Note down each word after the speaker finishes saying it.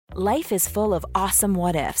Life is full of awesome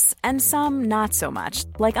what-ifs, and some not so much,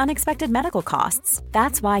 like unexpected medical costs.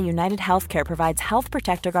 That's why United Healthcare provides Health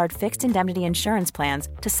Protector Guard fixed indemnity insurance plans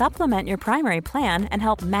to supplement your primary plan and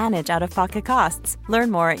help manage out-of-pocket costs.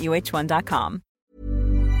 Learn more at uh1.com.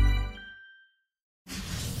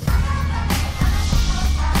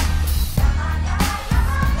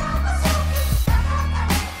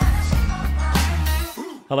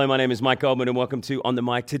 Hello, my name is Mike Goldman and welcome to On the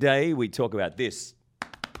Mic. Today we talk about this.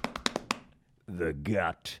 The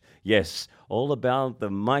gut. Yes, all about the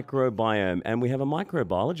microbiome. And we have a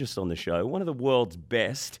microbiologist on the show, one of the world's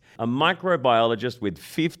best, a microbiologist with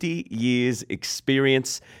 50 years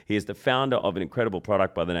experience. He is the founder of an incredible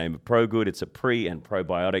product by the name of ProGood. It's a pre and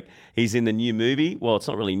probiotic. He's in the new movie. Well, it's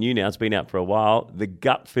not really new now. It's been out for a while. The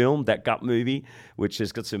Gut film, that Gut movie, which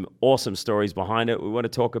has got some awesome stories behind it. We want to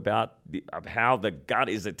talk about how the gut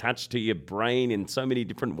is attached to your brain in so many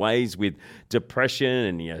different ways with depression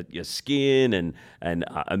and your skin and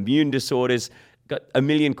immune disorders. Got a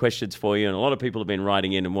million questions for you, and a lot of people have been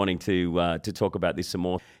writing in and wanting to talk about this some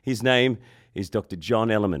more. His name is Dr. John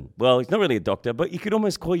Ellerman. Well, he's not really a doctor, but you could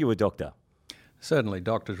almost call you a doctor. Certainly,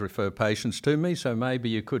 doctors refer patients to me, so maybe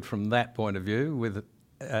you could, from that point of view, with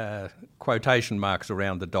quotation marks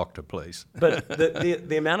around the doctor, please. But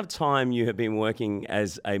the amount of time you have been working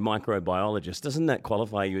as a microbiologist, doesn't that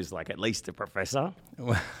qualify you as like at least a professor?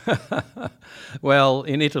 Well,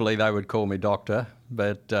 in Italy they would call me doctor,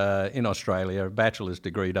 but in Australia a bachelor's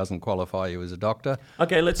degree doesn't qualify you as a doctor.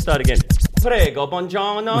 Okay, let's start again. Prego,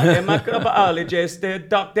 buongiorno, e microbiologist,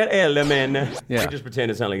 Dr. Ellerman. Yeah. I just pretend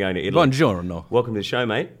it's only going to Italy. Buongiorno. Welcome to the show,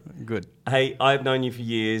 mate. Good. Hey, I've known you for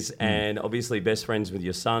years and obviously best friends with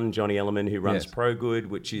your son, Johnny Ellerman, who runs Yes. ProGood,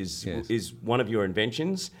 which is one of your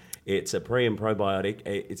inventions. It's a pre and probiotic.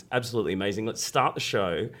 It's absolutely amazing. Let's start the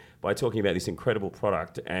show by talking about this incredible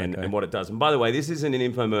product and what it does. And by the way, this isn't an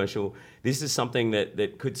infomercial. This is something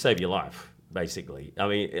that could save your life, basically. I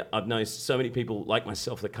mean, I've known so many people like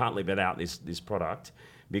myself that can't live without this product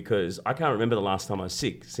because I can't remember the last time I was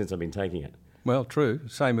sick since I've been taking it. Well, true.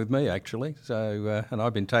 Same with me, actually. So, and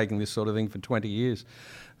I've been taking this sort of thing for 20 years.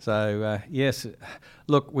 So, yes,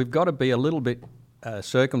 look, we've got to be a little bit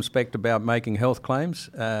circumspect about making health claims.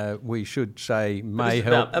 We should say may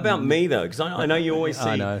help. About me, though, because I know you always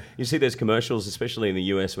I know. You see those commercials, especially in the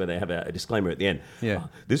US, where they have a disclaimer at the end. Yeah.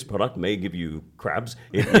 This product may give you crabs.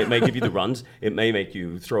 It may give you the runs. It may make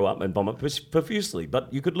you throw up and vomit profusely.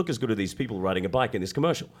 But you could look as good as these people riding a bike in this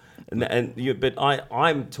commercial. But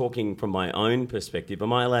I'm talking from my own perspective.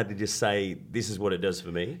 Am I allowed to just say this is what it does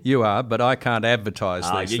for me? You are, but I can't advertise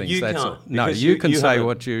these things. You That's can't. all. No, Because you can say have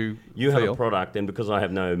what you You feel. have a product, and because I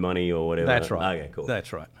have no money or whatever. That's right. Okay, cool.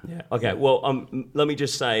 That's right. Yeah. Okay. Well, let me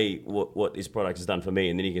just say what this product has done for me,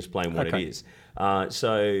 and then you can explain what it is.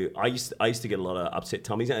 So I used to get a lot of upset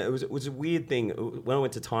tummies. It was a weird thing when I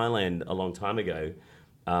went to Thailand a long time ago,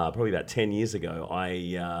 probably about 10 years ago.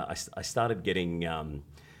 I started getting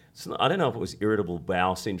I don't know if it was irritable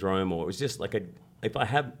bowel syndrome or it was just like if I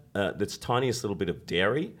had this tiniest little bit of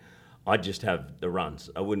dairy, I'd just have the runs.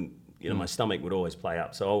 I wouldn't. My stomach would always play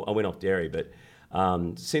up. So I went off dairy, but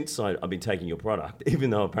since I've been taking your product, even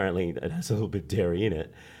though apparently it has a little bit of dairy in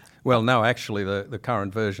it. Well, no, actually, the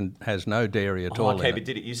current version has no dairy at all. Okay, in but it.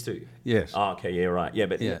 Did it used to? Yes. Oh, okay, yeah, right. Yeah,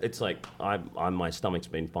 but Yeah. it's like my stomach's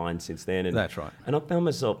been fine since then. And, That's right. And I found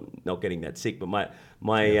myself not getting that sick, but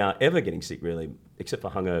my ever getting sick really, except for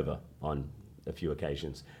hungover on a few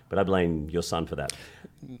occasions. But I blame your son for that.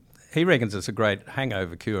 He reckons it's a great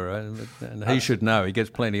hangover cure, and he should know. He gets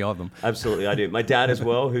plenty of them. Absolutely, I do. My dad as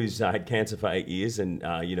well, who's had cancer for 8 years, and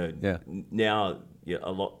now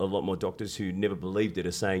a lot more doctors who never believed it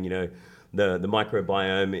are saying, the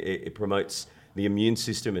microbiome it promotes the immune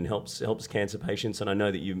system and helps cancer patients. And I know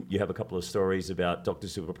that you have a couple of stories about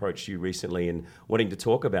doctors who have approached you recently and wanting to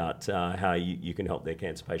talk about how you can help their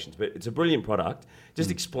cancer patients. But it's a brilliant product.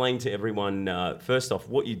 Just explain to everyone first off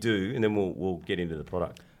what you do, and then we'll get into the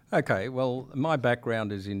product. Okay, well, my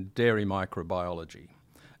background is in dairy microbiology,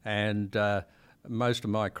 and most of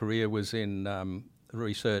my career was in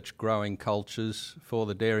research growing cultures for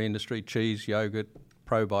the dairy industry, cheese, yogurt,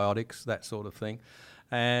 probiotics, that sort of thing.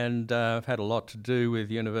 And I've had a lot to do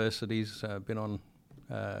with universities, been on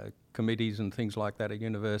committees and things like that at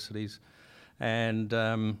universities. And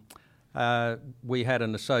we had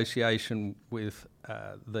an association with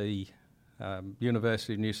the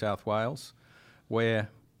University of New South Wales where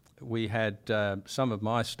we had some of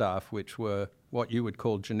my staff which were what you would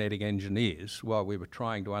call genetic engineers while we were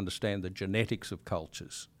trying to understand the genetics of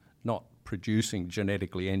cultures, not producing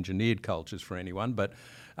genetically engineered cultures for anyone, but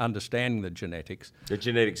understanding the genetics. The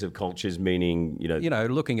genetics of cultures, meaning,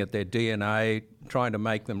 Looking at their DNA, trying to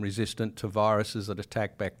make them resistant to viruses that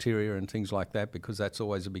attack bacteria and things like that, because that's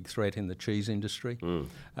always a big threat in the cheese industry.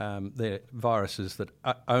 They're viruses that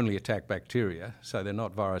only attack bacteria, so they're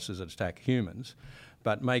not viruses that attack humans,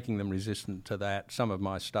 but making them resistant to that. Some of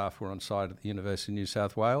my staff were on site at the University of New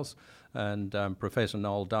South Wales, and Professor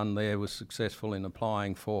Noel Dunn there was successful in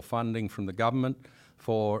applying for funding from the government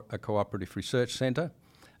for a cooperative research centre,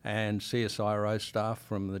 and CSIRO staff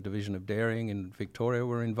from the Division of Dairying in Victoria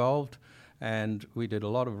were involved, and we did a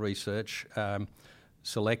lot of research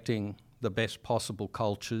selecting the best possible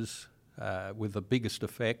cultures with the biggest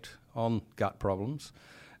effect on gut problems.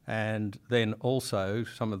 And then also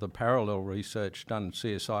some of the parallel research done in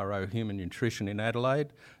CSIRO Human Nutrition in Adelaide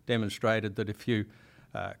demonstrated that if you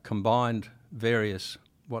combined various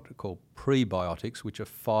what we call prebiotics, which are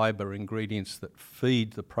fibre ingredients that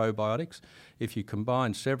feed the probiotics, if you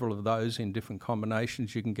combine several of those in different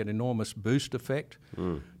combinations, you can get enormous boost effect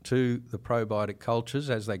to the probiotic cultures.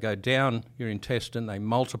 As they go down your intestine, they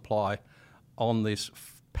multiply on this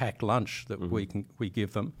packed lunch that we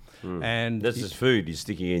give them. And this is food you're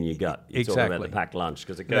sticking in your gut. You're exactly. talking about the packed lunch,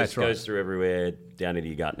 because it goes through everywhere, down into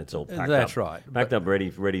your gut, and it's all packed up. That's right. Packed up, ready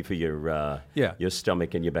for your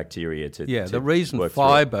stomach and your bacteria to the reason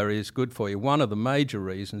fibre is good for you, one of the major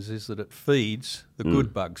reasons is that it feeds the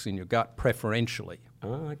good bugs in your gut preferentially.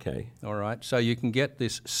 Oh, okay. All right, so you can get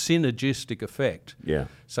this synergistic effect. Yeah.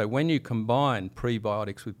 So when you combine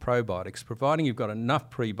prebiotics with probiotics, providing you've got enough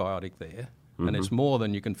prebiotic there, and it's more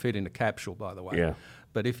than you can fit in a capsule, by the way. Yeah.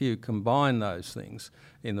 But if you combine those things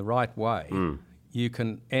in the right way, you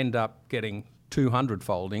can end up getting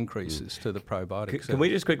 200-fold increases to the probiotics. Can we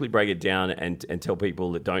just quickly break it down and tell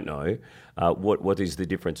people that don't know what is the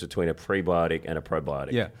difference between a prebiotic and a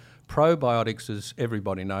probiotic? Yeah. Probiotics, as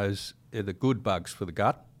everybody knows, are the good bugs for the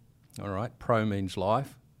gut. All right. Pro means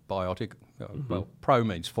life. Biotic, well, pro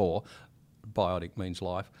means for. Biotic means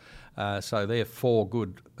life. So they're 4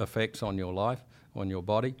 good effects on your life, on your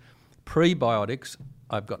body. Prebiotics,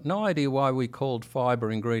 I've got no idea why we called fibre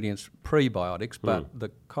ingredients prebiotics, but the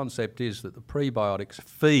concept is that the prebiotics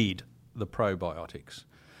feed the probiotics.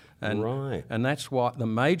 And that's why the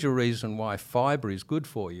major reason why fibre is good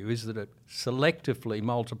for you is that it selectively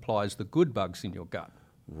multiplies the good bugs in your gut.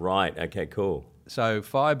 Right, okay, cool. So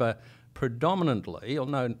fibre predominantly, or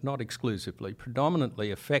no, not exclusively,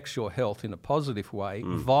 predominantly affects your health in a positive way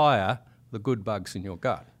via the good bugs in your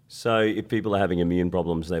gut. So if people are having immune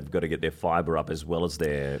problems, they've got to get their fibre up as well as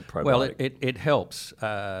their probiotic. Well, it helps,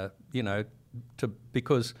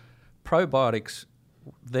 because probiotics,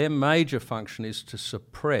 their major function is to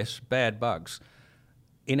suppress bad bugs.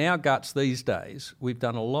 In our guts these days, we've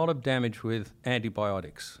done a lot of damage with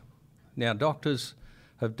antibiotics. Now, doctors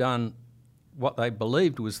have done what they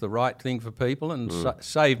believed was the right thing for people and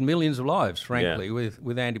saved millions of lives, frankly,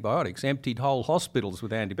 with antibiotics, emptied whole hospitals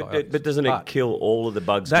with antibiotics. But doesn't it kill all of the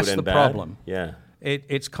bugs, good and bad? That's the problem. Yeah.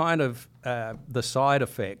 It's kind of the side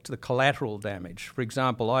effect, the collateral damage. For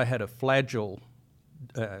example, I had a Flagyl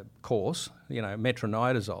course,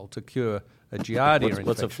 metronidazole, to cure a Giardia infection.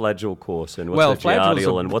 What's a Flagyl course and what's a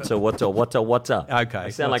Giardia and what's a? Okay. I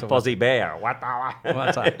sound like Posy Bear.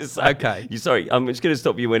 What's okay. Sorry, I'm just going to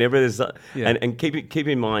stop you whenever there's and keep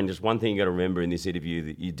in mind just one thing you got to remember in this interview,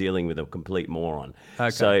 that you're dealing with a complete moron. Okay.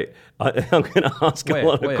 So I'm going to ask a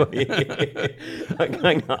lot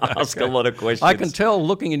of questions. I can tell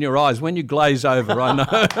looking in your eyes when you glaze over. I know.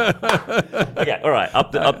 Okay, all right,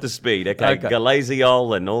 up to speed. Okay.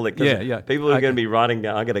 Galaziol and all that. Yeah. People are going to be writing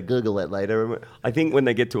down. I'm going to Google that later. I think when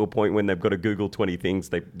they get to a point when they've got to Google 20 things,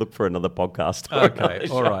 they look for another podcast. Okay,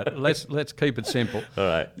 all right. Let's keep it simple. All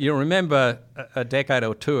right. You remember a decade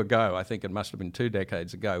or two ago, I think it must have been 2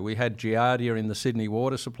 decades ago, we had Giardia in the Sydney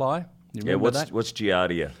water supply. You remember that? What's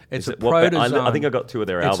Giardia? It's a protozoan. I think I got 2 of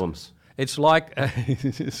their albums. It's like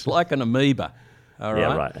an amoeba. All right.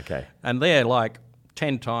 Yeah, right. Okay. And they're like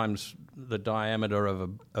 10 times the diameter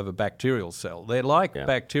of a bacterial cell. They're like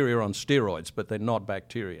bacteria on steroids, but they're not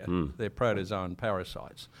bacteria. They're protozoan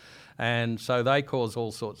parasites. And so they cause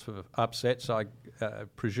all sorts of upsets. I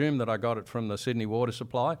presume that I got it from the Sydney water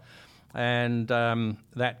supply. And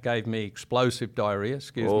that gave me explosive diarrhea,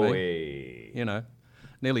 excuse me.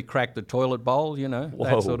 Nearly cracked the toilet bowl,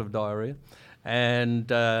 that sort of diarrhea. And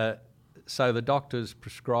so the doctors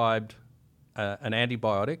prescribed an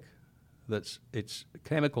antibiotic. Its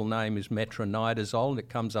chemical name is metronidazole, and it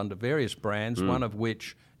comes under various brands, one of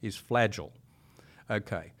which is Flagyl.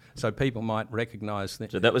 Okay, so people might recognise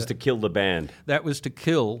that. So that was to kill the band. That was to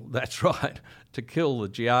kill, that's right, to kill the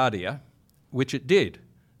Giardia, which it did,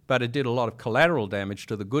 but it did a lot of collateral damage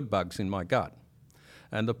to the good bugs in my gut.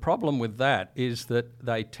 And the problem with that is that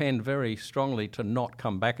they tend very strongly to not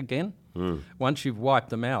come back again once you've wiped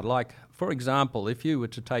them out. Like, for example, if you were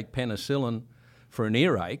to take penicillin for an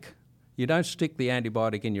earache, you don't stick the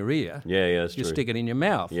antibiotic in your ear. Yeah, that's you true. stick it in your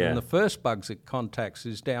mouth. Yeah. And the first bugs it contacts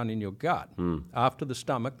is down in your gut, after the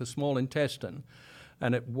stomach, the small intestine,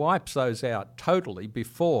 and it wipes those out totally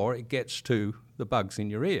before it gets to the bugs in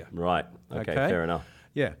your ear. Right. Okay, fair enough.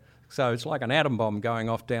 Yeah. So it's like an atom bomb going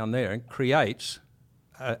off down there and creates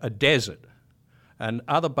a desert. And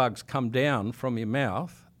other bugs come down from your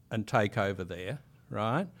mouth and take over there,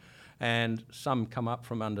 right? And some come up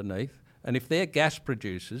from underneath. And if they're gas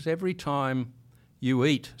producers, every time you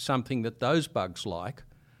eat something that those bugs like,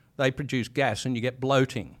 they produce gas and you get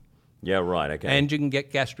bloating. Yeah, right, okay. And you can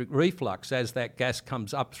get gastric reflux as that gas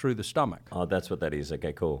comes up through the stomach. Oh, that's what that is.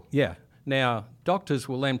 Okay, cool. Yeah. Now, doctors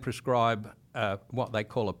will then prescribe what they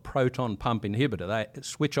call a proton pump inhibitor. They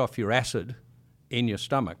switch off your acid in your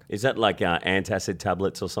stomach. Is that like antacid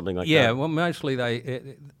tablets or something like that? Yeah, well, mostly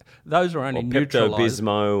those are only neutralisers.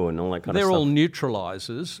 Pepto-Bismol and all that kind of stuff. They're all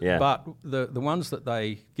neutralisers, Yeah. but the ones that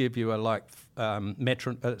they give you are like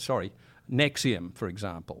Nexium, for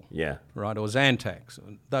example. Yeah. Right, or Xantax,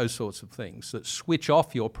 those sorts of things that switch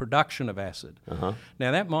off your production of acid. Uh-huh.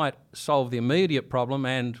 Now, that might solve the immediate problem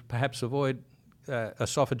and perhaps avoid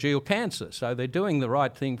esophageal cancer. So they're doing the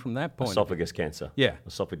right thing from that point. Esophagus cancer. Yeah.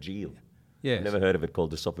 Esophageal. Yes. I've never heard of it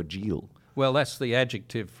called esophageal. Well, that's the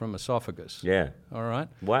adjective from esophagus. Yeah. All right.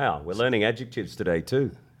 Wow, we're learning adjectives today too.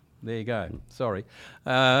 There you go. Sorry.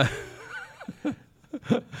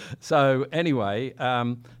 So anyway,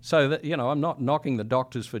 so that, you know, I'm not knocking the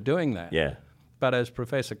doctors for doing that. Yeah. But as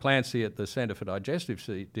Professor Clancy at the Centre for Digestive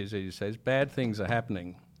Disease says, bad things are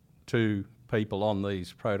happening to people on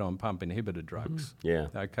these proton pump inhibitor drugs. Yeah.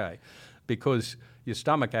 Okay. Because your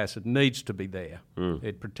stomach acid needs to be there.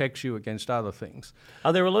 It protects you against other things.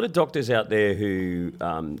 Are there a lot of doctors out there who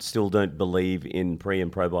still don't believe in pre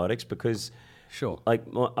and probiotics? Because, Sure. like,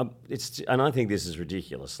 and I think this is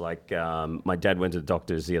ridiculous. Like, my dad went to the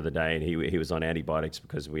doctors the other day, and he was on antibiotics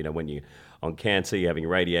because when you on cancer, you're having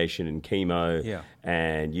radiation and chemo, Yeah.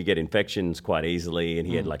 and you get infections quite easily. And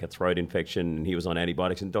he had like a throat infection, and he was on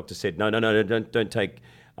antibiotics. And the doctor said, no, don't take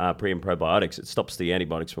pre and probiotics. It stops the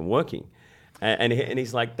antibiotics from working. And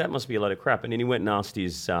he's like, that must be a load of crap. And then he went and asked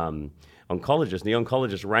his oncologist, and the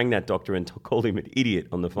oncologist rang that doctor and called him an idiot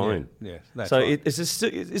on the phone. Yeah, that's so right.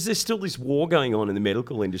 is there still this war going on in the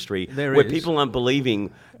medical industry There where is. people aren't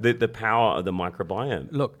believing the power of the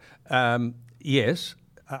microbiome? Look, yes.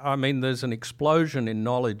 I mean, there's an explosion in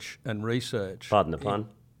knowledge and research. Pardon the pun.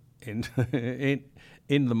 In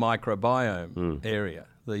the microbiome area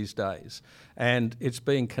these days. And it's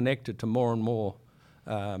being connected to more and more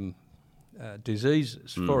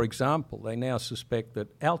diseases. For example, they now suspect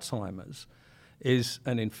that Alzheimer's is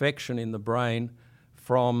an infection in the brain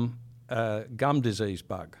from a gum disease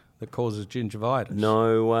bug that causes gingivitis.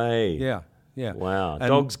 No way. Yeah, yeah. Wow. And-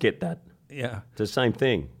 Dogs get that. Yeah. It's the same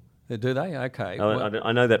thing. Do they? Okay.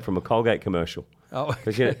 I know that from a Colgate commercial. Oh,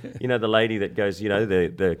 Because you know the lady that goes,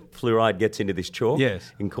 the fluoride gets into this chalk,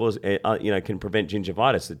 Yes. and can prevent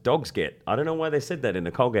gingivitis that dogs get. I don't know why they said that in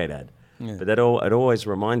a Colgate ad, but it always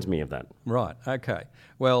reminds me of that. Right, okay.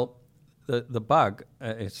 Well, the bug,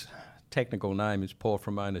 its technical name is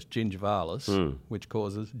Porphyromonas gingivalis, which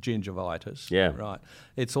causes gingivitis. Yeah. Right.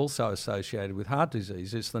 It's also associated with heart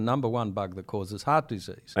disease. It's the number one bug that causes heart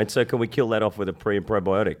disease. And so, can we kill that off with a pre and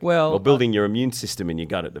probiotic? Well, or building your immune system in your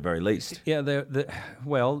gut at the very least. Yeah, the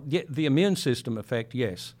immune system effect,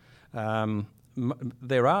 yes.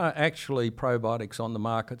 There are actually probiotics on the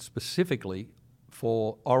market specifically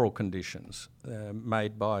for oral conditions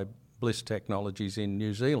made by Bliss Technologies in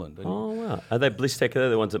New Zealand. And, Oh wow! Are they Bliss Tech? Are they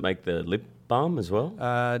the ones that make the lip balm as well?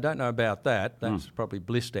 I don't know about that. That's probably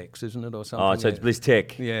Blistex, isn't it, or something? Oh, so it's Bliss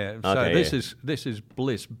Tech. Yeah. So Okay, this is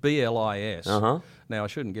Bliss, BLIS. Uh-huh. Now I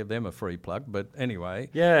shouldn't give them a free plug, but anyway.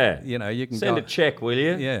 Yeah. You know, you can Send go, a check, will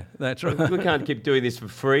you? Yeah, that's right. We can't keep doing this for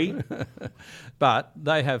free. But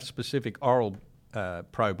they have specific oral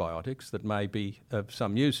probiotics that may be of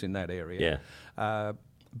some use in that area. Yeah.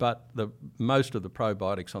 But most of the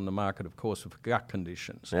probiotics on the market, of course, are for gut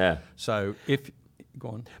conditions. Yeah. So go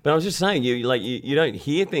on. But I was just saying, you don't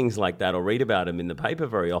hear things like that or read about them in the paper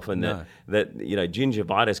very often. No. That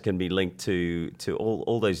gingivitis can be linked to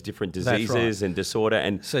all those different diseases right. and disorder.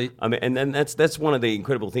 And See- I mean, and that's one of the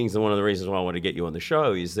incredible things, and one of the reasons why I want to get you on the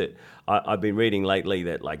show is that I've been reading lately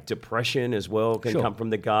that like depression as well can Sure. come from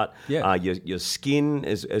the gut. Yeah. Your skin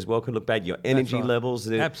as well can look bad. Your energy right. levels.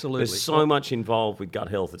 Absolutely. There's so much involved with gut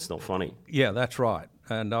health. It's not funny. Yeah, that's right.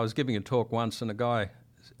 And I was giving a talk once, and a guy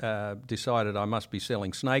decided I must be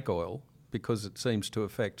selling snake oil because it seems to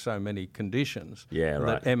affect so many conditions Yeah,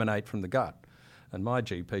 right. that emanate from the gut. And my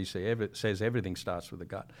GP says everything starts with the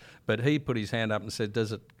gut. But he put his hand up and said,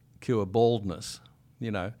 does it cure baldness?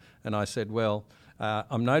 You know, and I said, well,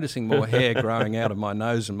 I'm noticing more hair growing out of my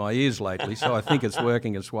nose and my ears lately, so I think it's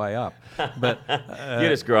working its way up. But You're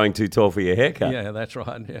just growing too tall for your haircut. yeah, that's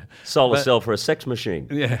right. Yeah, Solar cell for a sex machine.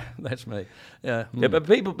 yeah, that's me. Yeah, Yeah, but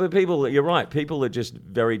people, you're right. People are just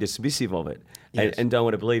very dismissive of it and don't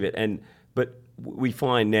want to believe it. But we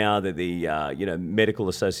find now that the medical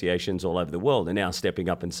associations all over the world are now stepping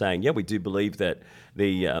up and saying, yeah, we do believe that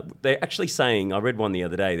they're actually saying. I read one the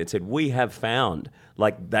other day that said we have found,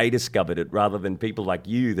 like they discovered it, rather than people like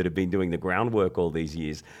you that have been doing the groundwork all these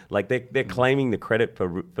years. Like they're claiming the credit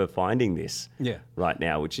for finding this right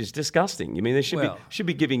now, which is disgusting. I mean, they should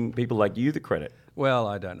be giving people like you the credit. Well,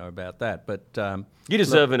 I don't know about that, but You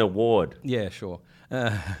deserve an award. yeah, sure.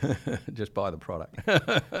 Just buy the product.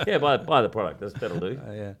 Yeah, buy the product. That'll do.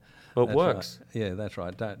 Yeah, Well, it that's works. Right. Yeah, that's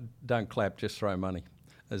right. Don't clap, just throw money,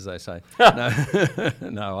 as they say.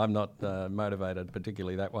 No, I'm not motivated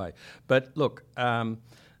particularly that way. But look,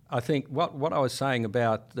 I think what I was saying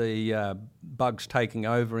about the bugs taking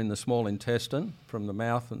over in the small intestine from the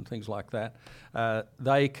mouth and things like that,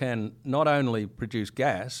 they can not only produce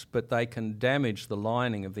gas, but they can damage the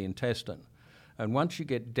lining of the intestine. And once you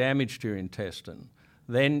get damage to your intestine,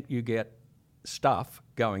 then you get stuff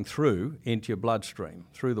going through into your bloodstream,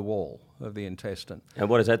 through the wall of the intestine. And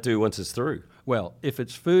what does that do once it's through? Well, if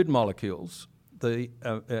it's food molecules,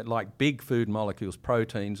 like big food molecules,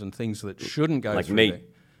 proteins and things that shouldn't go Like through meat,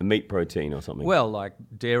 there. meat protein or something. Well, like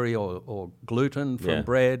dairy or gluten from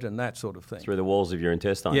bread and that sort of thing. Through the walls of your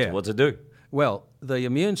intestines. Yeah. What's it do? Well, the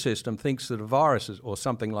immune system thinks that a virus or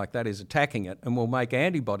something like that is attacking it and will make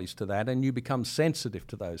antibodies to that, and you become sensitive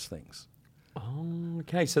to those things. Oh,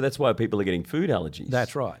 okay. So that's why people are getting food allergies.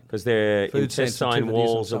 That's right. Because their Food intestine sensitivities and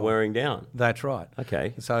walls so are on. wearing down. That's right.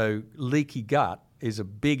 Okay. So leaky gut is a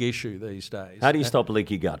big issue these days. How do you stop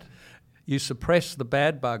leaky gut? You suppress the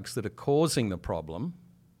bad bugs that are causing the problem,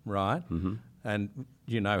 right? Mm-hmm. And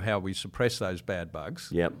you know how we suppress those bad bugs.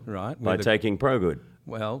 Yep. Right? By taking ProGood.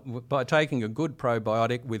 Well, by taking a good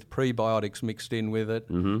probiotic with prebiotics mixed in with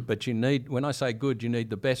it. Mm-hmm. But you need, when I say good, you need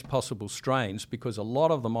the best possible strains, because a lot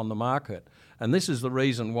of them on the market, and this is the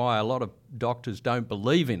reason why a lot of doctors don't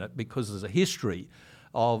believe in it, because there's a history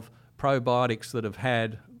of probiotics that have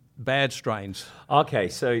had bad strains. Okay,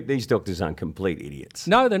 so these doctors aren't complete idiots.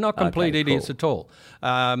 No, they're not complete idiots cool. at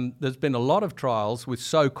all. There's been a lot of trials with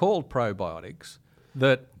so-called probiotics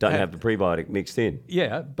that Don't have the prebiotic mixed in.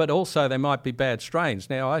 Yeah, but also they might be bad strains.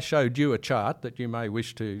 Now, I showed you a chart that you may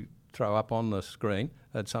wish to throw up on the screen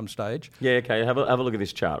at some stage. Yeah, okay. Have a look at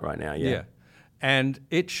this chart right now. Yeah. And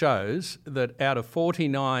it shows that out of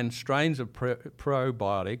 49 strains of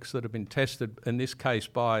probiotics that have been tested, in this case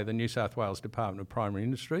by the New South Wales Department of Primary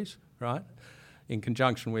Industries, right, in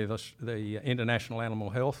conjunction with the International Animal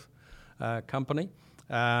Health Company,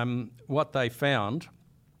 what they found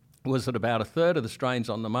was that about a third of the strains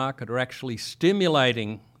on the market are actually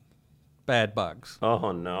stimulating bad bugs.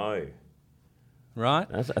 Oh, no. Right?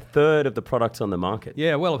 That's a third of the products on the market.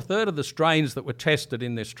 Yeah, well, a third of the strains that were tested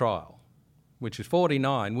in this trial, which is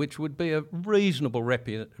 49, which would be a reasonable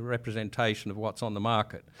representation of what's on the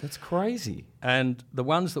market. That's crazy. And the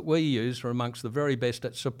ones that we use are amongst the very best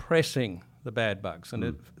at suppressing the bad bugs.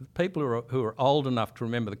 And people who are old enough to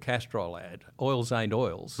remember the Castrol ad, oils ain't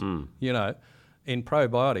oils, you know, in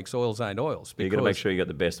probiotics, oils ain't oils. You've got to make sure you got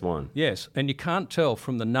the best one. Yes, and you can't tell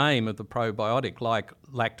from the name of the probiotic, like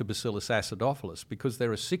Lactobacillus acidophilus, because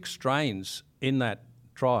there are 6 strains in that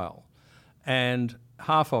trial, and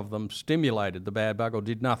half of them stimulated the bad bug or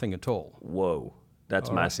did nothing at all. Whoa, that's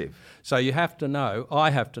massive. So you have to know, I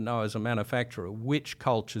have to know as a manufacturer, which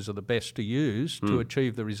cultures are the best to use to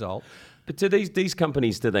achieve the result. But do these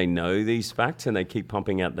companies, do they know these facts and they keep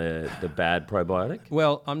pumping out the bad probiotic?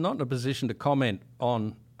 Well, I'm not in a position to comment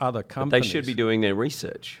on other companies. But they should be doing their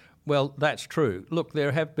research. Well, that's true. Look,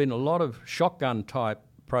 there have been a lot of shotgun-type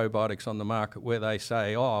probiotics on the market where they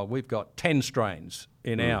say, oh, we've got 10 strains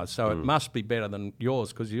in ours, so it must be better than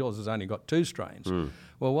yours because yours has only got 2 strains.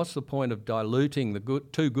 Well, what's the point of diluting the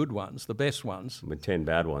 2 good ones, the best ones, With 10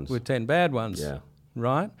 bad ones. with 10 bad ones? Yeah.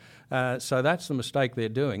 Right? So that's the mistake they're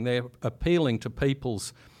doing. They're appealing to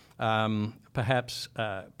people's perhaps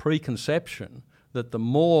preconception that the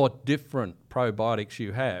more different probiotics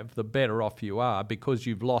you have, the better off you are because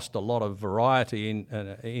you've lost a lot of variety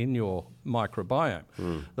in your microbiome.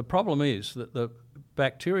 The problem is that the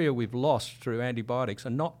bacteria we've lost through antibiotics are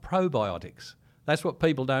not probiotics. That's what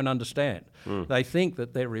people don't understand. They think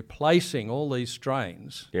that they're replacing all these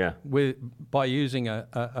strains by using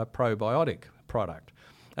a probiotic product,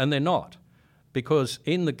 and they're not, because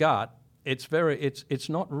in the gut it's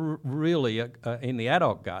not really in the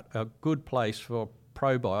adult gut a good place for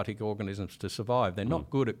probiotic organisms to survive. They're not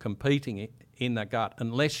good at competing in the gut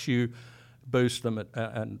unless you boost them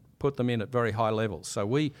and put them in at very high levels. So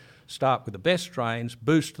we start with the best strains,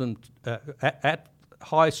 boost them at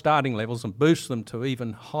high starting levels and boost them to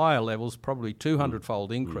even higher levels, probably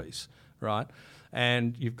 200-fold increase, right?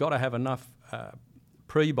 And you've got to have enough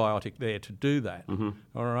prebiotic there to do that,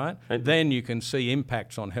 all right? And then you can see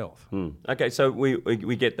impacts on health. Okay, so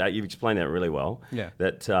we get that. You've explained that really well. Yeah.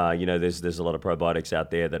 That, there's a lot of probiotics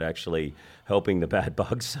out there that are actually helping the bad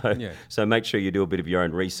bugs. So make sure you do a bit of your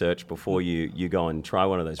own research before you go and try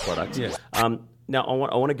one of those products. Yeah. Now,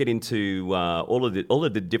 I want to get into all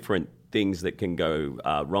of the different things that can go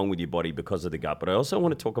wrong with your body because of the gut, but I also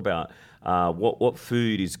want to talk about what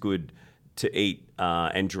food is good to eat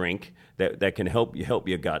and drink that can help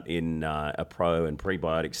your gut in a pro and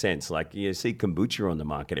prebiotic sense. Like you see kombucha on the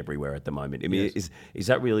market everywhere at the moment. I mean, is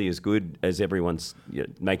that really as good as everyone's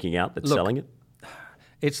making out that's selling it?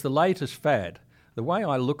 It's the latest fad. The way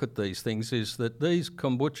I look at these things is that these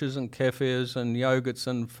kombuchas and kefirs and yogurts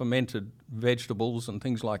and fermented vegetables and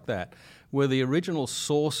things like that were the original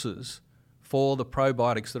sources for the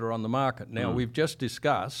probiotics that are on the market. Now, we've just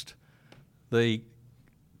discussed the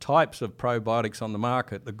types of probiotics on the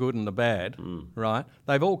market, the good and the bad, right?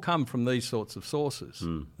 They've all come from these sorts of sources.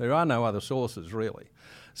 There are no other sources, really.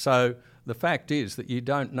 So the fact is that you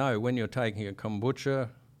don't know when you're taking a kombucha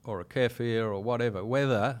or a kefir or whatever,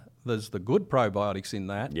 whether there's the good probiotics in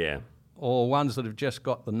that or ones that have just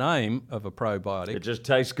got the name of a probiotic. It just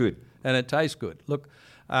tastes good. And it tastes good. Look,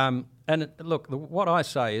 what I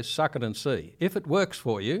say is suck it and see. If it works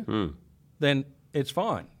for you, then it's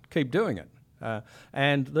fine. Keep doing it.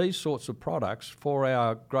 And these sorts of products for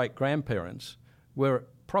our great-grandparents were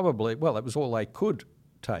probably, it was all they could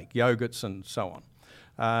take, yogurts and so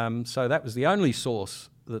on. So that was the only source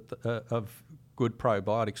of good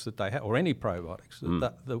probiotics that they had, or any probiotics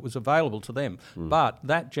that was available to them. But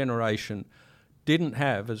that generation didn't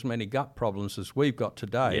have as many gut problems as we've got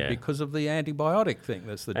today because of the antibiotic thing.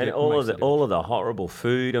 That's the and all of the horrible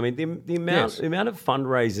food. I mean, the amount of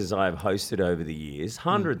fundraisers I've hosted over the years,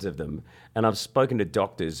 hundreds of them, and I've spoken to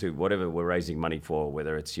doctors who whatever we're raising money for,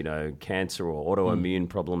 whether it's cancer or autoimmune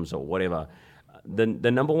problems or whatever. The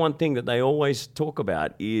number one thing that they always talk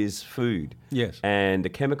about is food. Yes. And the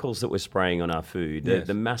chemicals that we're spraying on our food,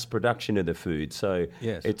 the mass production of the food. So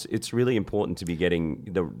it's really important to be getting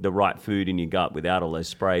the right food in your gut without all those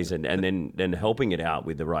sprays and then helping it out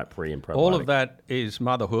with the right pre and probiotic. All of that is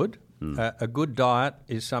motherhood. A good diet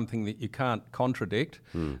is something that you can't contradict.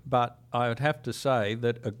 But I would have to say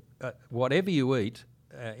that whatever you eat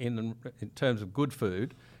in terms of good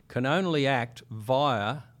food can only act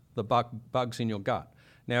via the bugs in your gut.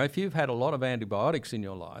 Now, if you've had a lot of antibiotics in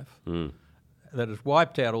your life that has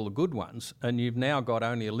wiped out all the good ones, and you've now got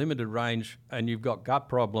only a limited range and you've got gut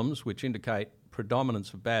problems which indicate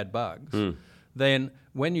predominance of bad bugs, then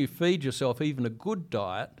when you feed yourself even a good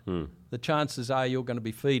diet, the chances are you're going to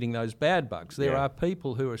be feeding those bad bugs. There are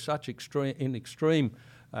people who are such extreme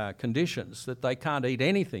conditions that they can't eat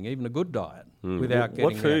anything, even a good diet, without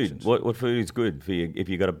getting reactions. What food is good for you if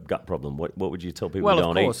you've got a gut problem? What would you tell people to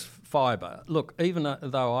don't eat? Well, of course, fibre. Look, even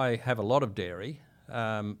though I have a lot of dairy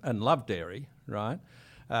and love dairy, right,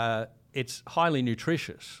 it's highly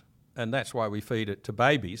nutritious, and that's why we feed it to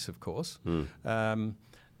babies, of course.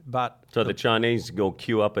 So the Chinese will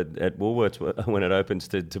queue up at Woolworths when it opens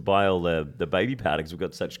to buy all the baby powder because we've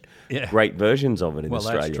got such great versions of it in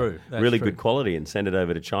Australia. That's true. That's really true. good quality, and send it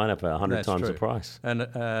over to China for 100 times the price.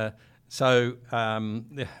 And so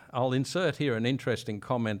I'll insert here an interesting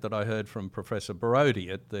comment that I heard from Professor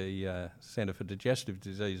Barodi at the Centre for Digestive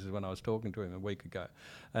Diseases when I was talking to him a week ago.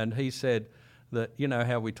 And he said that,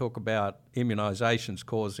 how we talk about immunisations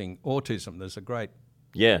causing autism, there's a great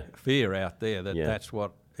fear out there that that's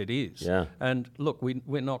what it is. Yeah. And look,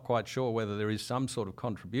 we're not quite sure whether there is some sort of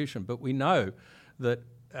contribution, but we know that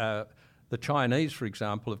the Chinese, for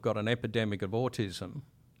example, have got an epidemic of autism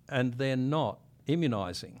and they're not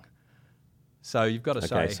immunising. So you've got to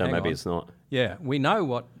say, okay, so maybe it's not. Yeah, we know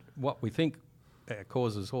what we think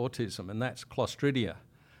causes autism, and that's Clostridia,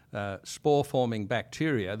 spore-forming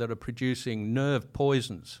bacteria that are producing nerve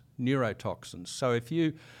poisons, neurotoxins. So if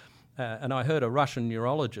you, and I heard a Russian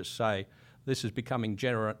neurologist say, this is becoming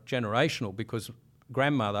generational because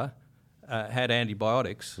grandmother had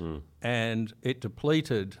antibiotics and it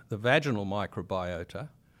depleted the vaginal microbiota,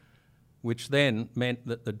 which then meant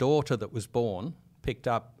that the daughter that was born picked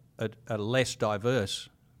up a less diverse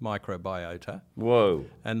microbiota. Whoa.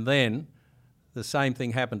 And then the same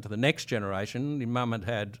thing happened to the next generation. Your mum had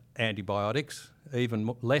had antibiotics,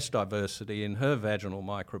 even less diversity in her vaginal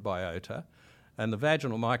microbiota. And the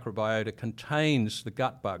vaginal microbiota contains the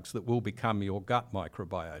gut bugs that will become your gut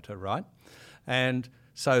microbiota, right? And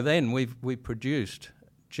so then we've produced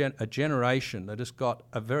a generation that has got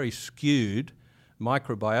a very skewed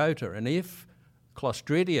microbiota. And if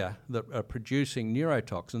Clostridia that are producing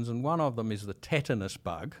neurotoxins, and one of them is the tetanus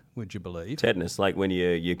bug, would you believe? Tetanus, like when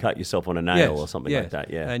you cut yourself on a nail or something like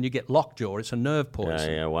that, yeah. And you get lockjaw, it's a nerve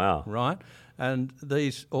poison. Yeah, wow. Right? And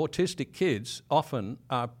these autistic kids often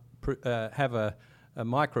have a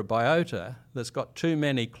microbiota that's got too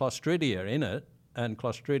many Clostridia in it, and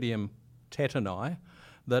Clostridium tetani,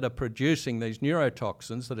 that are producing these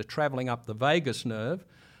neurotoxins that are travelling up the vagus nerve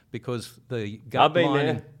because the gut I've been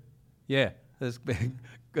lining... there. Yeah.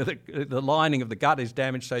 The lining of the gut is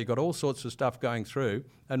damaged, so you've got all sorts of stuff going through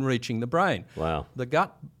and reaching the brain. Wow. The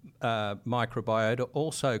gut microbiota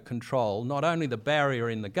also control not only the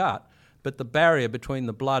barrier in the gut, but the barrier between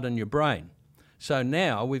the blood and your brain. So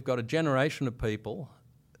now we've got a generation of people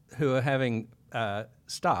who are having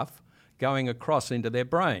stuff going across into their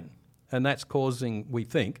brain. And that's causing, we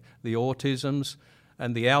think, the autisms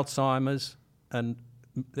and the Alzheimer's and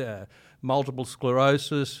multiple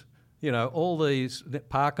sclerosis, all these,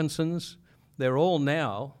 Parkinson's. They're all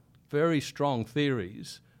now very strong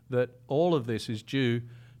theories that all of this is due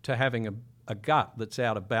to having a gut that's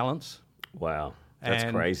out of balance. Wow,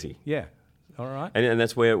 that's crazy. Yeah, all right. And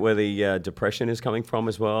that's where the depression is coming from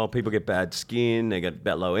as well. People get bad skin, they get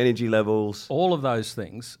low energy levels. All of those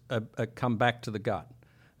things come back to the gut.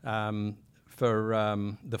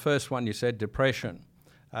 For the first one you said, depression.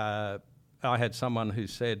 I had someone who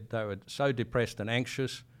said they were so depressed and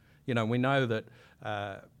anxious. We know that,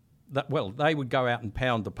 they would go out and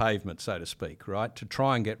pound the pavement, so to speak, right, to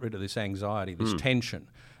try and get rid of this anxiety, this tension.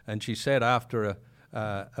 And she said after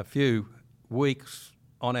a few weeks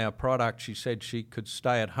on our product, she said she could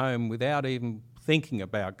stay at home without even thinking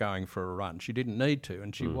about going for a run. She didn't need to,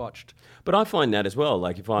 and she watched. But I find that as well.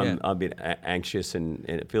 Like if I'm a bit anxious and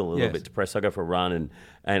feel a little bit depressed, I go for a run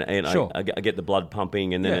and Sure. I get the blood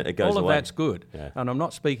pumping, and then it goes all of away. that's good. Yeah. And I'm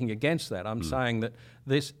not speaking against that. I'm saying that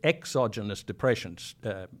this exogenous depression,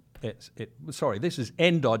 this is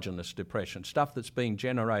endogenous depression, stuff that's being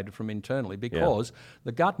generated from internally, because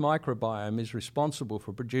the gut microbiome is responsible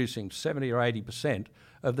for producing 70 or 80%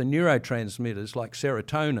 of the neurotransmitters like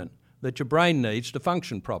serotonin that your brain needs to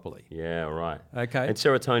function properly. Yeah, right. Okay. And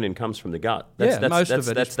serotonin comes from the gut. Most of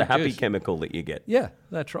it that's is the happy produced. chemical that you get. Yeah,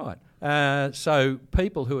 that's right. So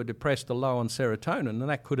people who are depressed are low on serotonin, and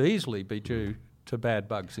that could easily be due to bad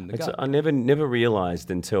bugs in the gut. I never realised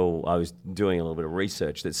until I was doing a little bit of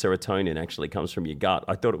research that serotonin actually comes from your gut.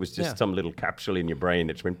 I thought it was just some little capsule in your brain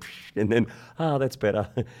that just went, and then, that's better.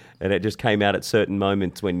 And it just came out at certain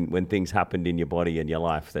moments when things happened in your body and your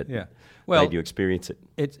life that made you experience it.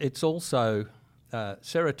 It's also,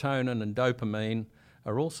 serotonin and dopamine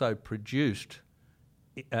are also produced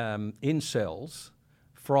in cells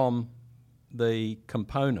from the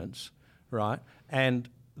components, right? And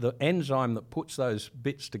the enzyme that puts those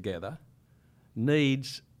bits together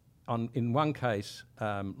needs, in one case,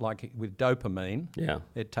 like with dopamine,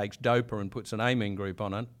 it takes dopa and puts an amine group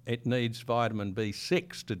on it. It needs vitamin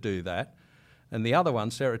B6 to do that. And the other one,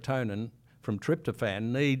 serotonin from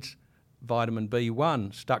tryptophan, needs vitamin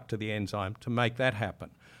B1 stuck to the enzyme to make that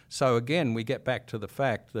happen. So again, we get back to the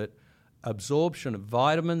fact that absorption of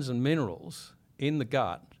vitamins and minerals in the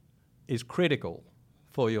gut is critical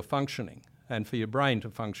for your functioning and for your brain to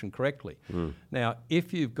function correctly. Now,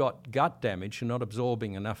 if you've got gut damage, you're not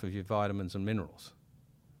absorbing enough of your vitamins and minerals.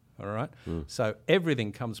 All right? So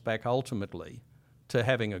everything comes back ultimately to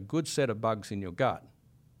having a good set of bugs in your gut.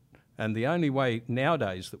 And the only way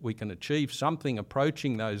nowadays that we can achieve something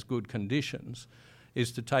approaching those good conditions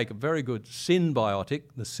is to take a very good synbiotic,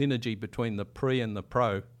 the synergy between the pre and the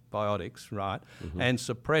probiotics, right, and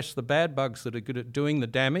suppress the bad bugs that are good at doing the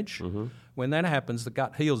damage. When that happens, the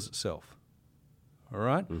gut heals itself. All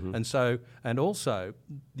right? And also,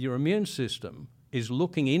 your immune system is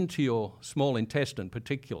looking into your small intestine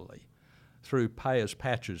particularly through Peyer's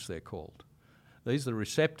patches, they're called. These are the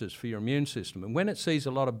receptors for your immune system. And when it sees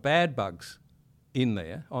a lot of bad bugs in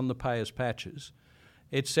there on the Peyer's patches,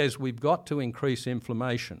 it says we've got to increase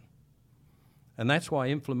inflammation. And that's why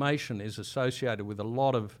inflammation is associated with a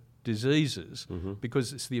lot of diseases,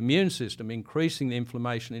 because it's the immune system increasing the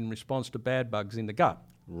inflammation in response to bad bugs in the gut.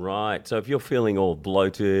 Right. So if you're feeling all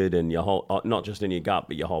bloated and your whole, not just in your gut,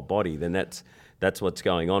 but your whole body, then that's That's what's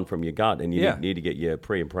going on from your gut, and you need to get your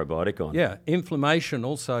pre and probiotic on. Yeah, inflammation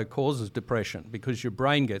also causes depression because your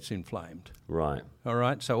brain gets inflamed. Right. All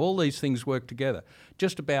right, so all these things work together.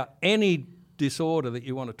 Just about any disorder that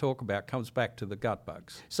you want to talk about comes back to the gut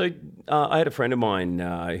bugs. So I had a friend of mine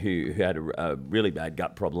who had a really bad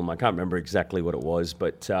gut problem. I can't remember exactly what it was,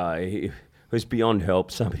 but he was beyond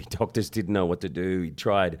help. So many doctors didn't know what to do. He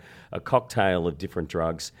tried a cocktail of different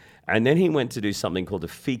drugs. And then he went to do something called a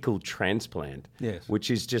fecal transplant,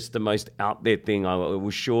 which is just the most out there thing. I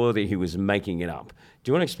was sure that he was making it up. Do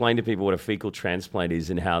you want to explain to people what a fecal transplant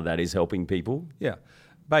is and how that is helping people? Yeah.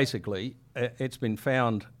 Basically, it's been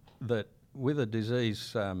found that with a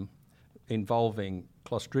disease involving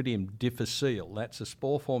Clostridium difficile, that's a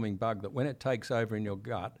spore-forming bug that when it takes over in your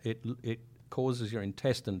gut, it causes your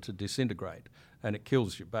intestine to disintegrate and it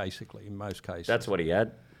kills you, basically, in most cases. That's what he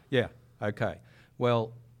had? Yeah, okay.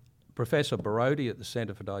 Well, Professor Borody at the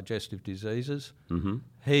Centre for Digestive Diseases,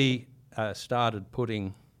 he started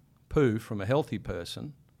putting poo from a healthy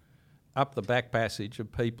person up the back passage of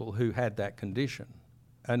people who had that condition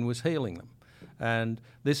and was healing them. And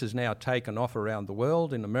this is now taken off around the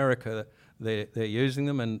world. In America, they're using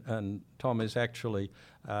them, and Tom is actually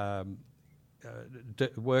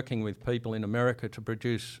working with people in America to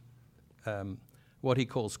produce what he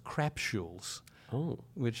calls crapsules,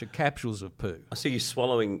 which are capsules of poo. I see you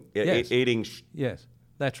swallowing, Yes. eating. Yes,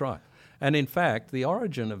 that's right. And in fact, the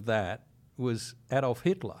origin of that was Adolf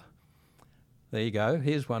Hitler. There you go.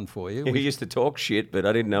 Here's one for you. He used to talk shit, but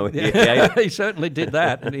I didn't know. He certainly did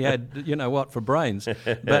that, and he had, you know what, for brains.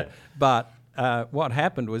 But what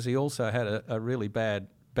happened was he also had a really bad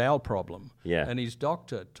bowel problem. Yeah. And his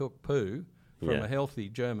doctor took poo from a healthy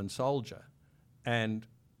German soldier and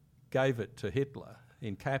gave it to Hitler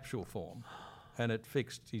in capsule form, and it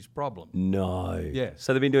fixed his problem. No. Yes.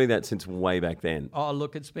 So they've been doing that since way back then. Oh,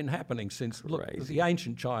 look, it's been happening since... Look, the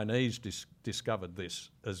ancient Chinese discovered this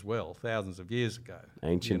as well, thousands of years ago.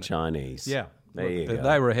 Ancient Chinese. Yeah. There you go.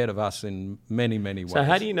 They were ahead of us in many, many ways. So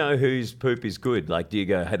how do you know whose poop is good? Like, do you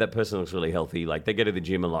go, hey, that person looks really healthy. Like, they go to the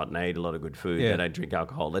gym a lot and they eat a lot of good food. Yeah. They don't drink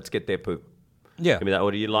alcohol. Let's get their poop. Yeah. Give me that.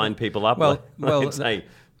 Or do you line people up? Well, and say,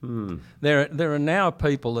 there are now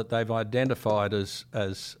people that they've identified as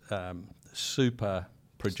super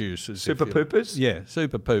producers. Super poopers? Yeah,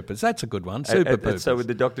 super poopers. That's a good one. Super poopers. So would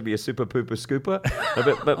the doctor be a super pooper scooper?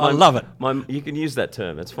 I love it. You can use that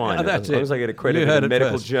term. That's fine. That's as long it. as I get a credit You in heard the it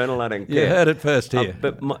medical first. journal, I don't You care. heard it first here.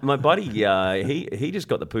 But my buddy, he just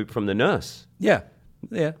got the poop from the nurse. Yeah,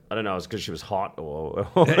 yeah. I don't know, it's because she was hot or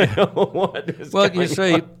what. Well, you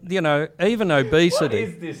see, even obesity... What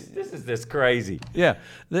is this? This is just crazy. Yeah,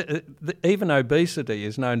 even obesity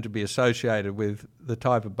is known to be associated with the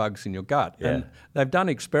type of bugs in your gut. Yeah. And they've done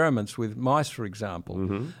experiments with mice, for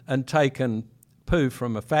example, and taken poo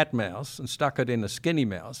from a fat mouse and stuck it in a skinny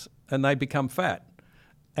mouse, and they become fat.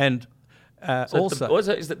 And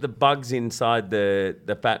is it the bugs inside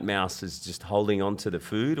the fat mouse is just holding on to the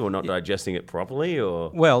food or not digesting it properly? Or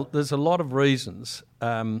well, there's a lot of reasons.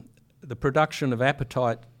 The production of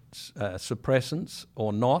appetite suppressants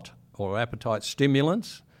or appetite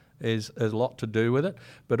stimulants has a lot to do with it,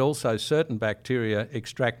 but also certain bacteria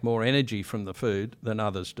extract more energy from the food than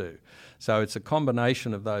others do. So it's a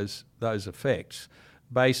combination of those effects.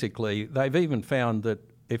 Basically, they've even found that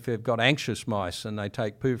if they've got anxious mice and they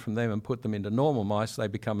take poo from them and put them into normal mice, they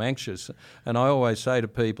become anxious. And I always say to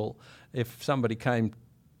people, if somebody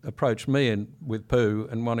approached me with poo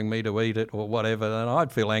and wanting me to eat it or whatever, then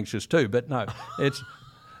I'd feel anxious too. But no, it's...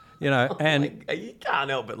 and you can't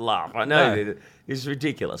help but laugh. I know it's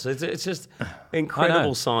ridiculous. It's just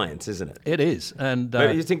incredible science, isn't it? It is, and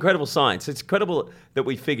but it's incredible science. It's incredible that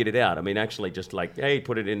we figured it out. I mean, actually, just like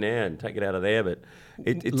put it in there and take it out of there. But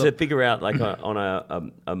it's to figure out like on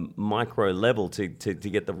a micro level to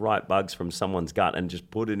get the right bugs from someone's gut and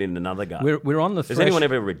just put it in another gut. We're on the. Does anyone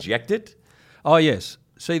ever reject it? Oh yes.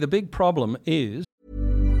 See, the big problem is.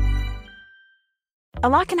 A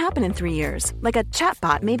lot can happen in 3 years, like a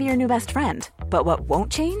chatbot may be your new best friend. But what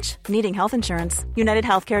won't change? Needing health insurance. United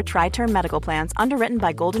Healthcare Tri-Term Medical Plans, underwritten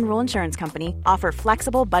by Golden Rule Insurance Company, offer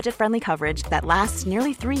flexible, budget-friendly coverage that lasts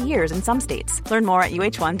nearly 3 years in some states. Learn more at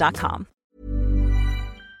uh1.com.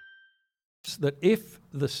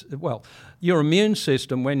 That your immune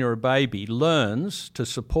system when you're a baby learns to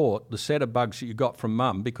support the set of bugs that you got from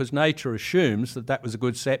mum because nature assumes that was a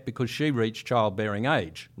good set because she reached childbearing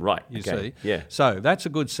age. Right. You okay. see? Yeah. So that's a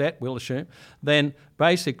good set, we'll assume. Then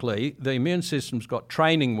basically the immune system's got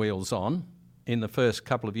training wheels on in the first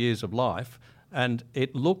couple of years of life, and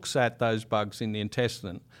it looks at those bugs in the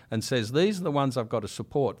intestine and says, these are the ones I've got to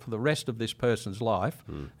support for the rest of this person's life,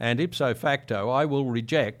 and ipso facto, I will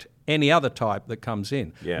reject any other type that comes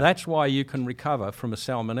in. Yeah. That's why you can recover from a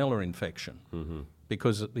salmonella infection.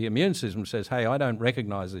 Because the immune system says, hey, I don't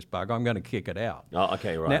recognise this bug, I'm going to kick it out. Oh,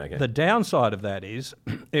 okay, right, Now, okay. the downside of that is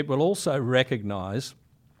it will also recognise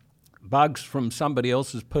bugs from somebody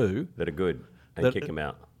else's poo. That are good and kick them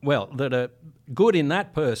out. Well, that are good in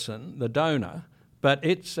that person, the donor, but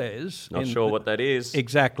it says... Not sure what that is.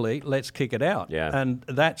 Exactly, let's kick it out. Yeah. And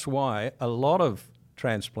that's why a lot of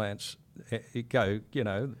transplants go,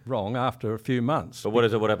 wrong after a few months. But what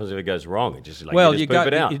happens if it goes wrong? It just You poop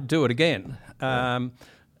it out. You do it again.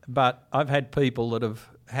 But I've had people that have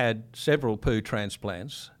had several poo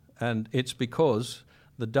transplants, and it's because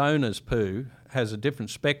the donor's poo has a different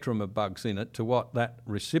spectrum of bugs in it to what that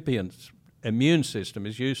recipient's immune system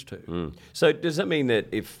is used to. So does that mean that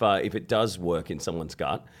if it does work in someone's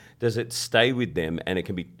gut, does it stay with them and it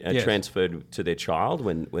can be Yes. transferred to their child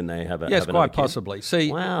when they have a Yes, have another quite kid? possibly.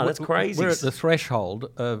 See, Wow, that's crazy. We're at the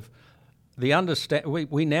threshold of the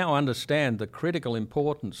we now understand the critical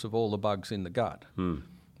importance of all the bugs in the gut.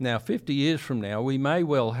 Now, 50 years from now, we may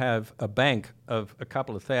well have a bank of a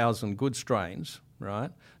couple of thousand good strains, right?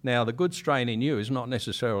 Now, the good strain in you is not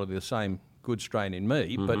necessarily the same good strain in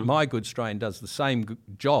me, but my good strain does the same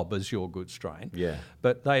job as your good strain. Yeah.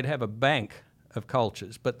 But they'd have a bank of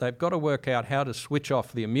cultures, but they've got to work out how to switch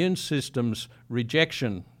off the immune system's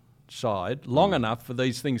rejection side long enough for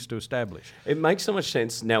these things to establish. It makes so much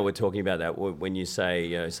sense now we're talking about that when you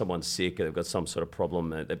say someone's sick, they've got some sort of problem,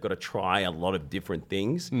 they've got to try a lot of different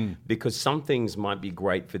things because some things might be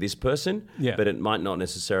great for this person, Yeah. but it might not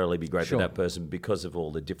necessarily be great Sure. for that person because of all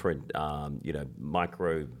the different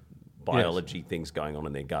microbiology things going on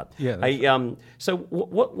in their gut. Yeah, Hey, so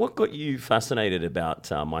what got you fascinated about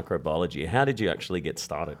microbiology? How did you actually get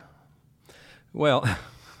started? Well,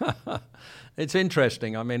 it's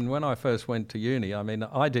interesting. I mean, when I first went to uni,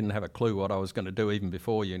 I didn't have a clue what I was going to do even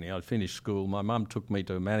before uni. I'd finished school. My mum took me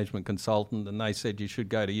to a management consultant and they said you should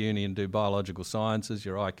go to uni and do biological sciences.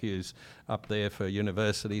 Your IQ's up there for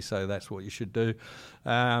university, so that's what you should do.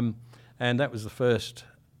 And that was the first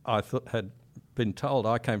I had been told.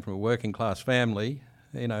 I came from a working class family.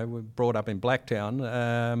 We were brought up in Blacktown,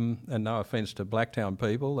 and no offence to Blacktown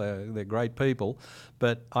people, they're great people,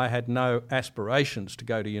 but I had no aspirations to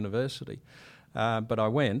go to university. But I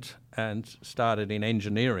went and started in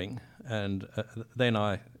engineering, and then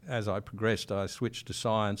as I progressed, I switched to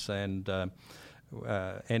science and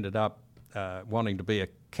ended up wanting to be a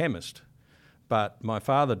chemist. But my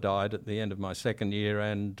father died at the end of my second year,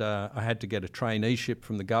 and I had to get a traineeship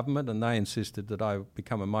from the government, and they insisted that I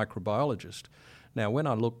become a microbiologist. Now, when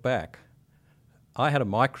I look back, I had a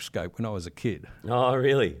microscope when I was a kid. Oh,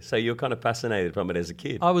 really? So you're kind of fascinated from it as a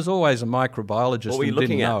kid? I was always a microbiologist What were you and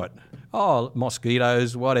didn't looking at? know it. Oh,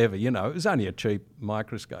 mosquitoes, whatever, it was only a cheap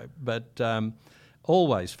microscope. But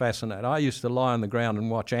always fascinated. I used to lie on the ground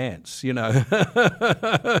and watch ants,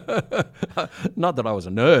 Not that I was a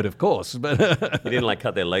nerd, of course, but... You didn't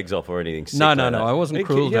cut their legs off or anything sick No, like no, that? I wasn't Hey,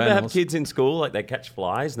 cruel You to ever have animals. kids in school, they catch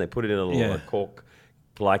flies and they put it in a little Yeah. cork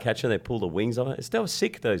fly catcher and they pull the wings off it? They were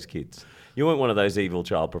sick, those kids. You weren't one of those evil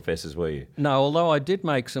child professors, were you? No, although I did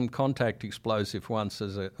make some contact explosive once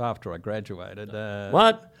after I graduated.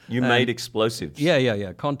 What? You made explosives?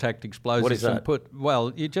 Yeah. Contact explosives. What is that?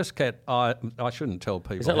 And you just get... I shouldn't tell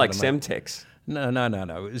people. Is that how like to make- Semtex?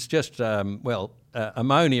 No. It's just,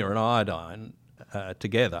 ammonia and iodine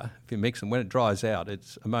together. If you mix them, when it dries out,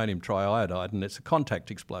 it's ammonium triiodide, and it's a contact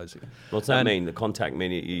explosive. What's that And mean? The contact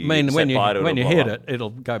mean you when set fire to you it when or you blow hit up? it, it'll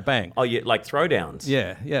go bang. Oh, yeah, like throwdowns?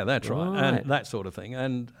 Yeah, that's right. Right. And that sort of thing.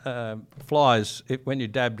 And flies, when you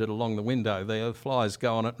dabbed it along the window, the flies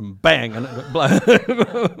go on it and bang, and it blows.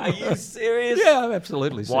 Are you serious? Yeah, I'm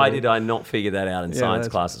absolutely serious. Why did I not figure that out in science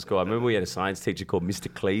that's- class at school? I remember we had a science teacher called Mr.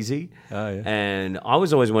 Cleasy, Oh, yeah. and I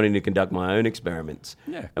was always wanting to conduct my own experiments.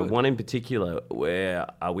 Yeah, And good. one in particular where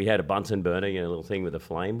we had a Bunsen burner, a little thing with a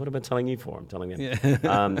flame. What am I telling you for? I'm telling you.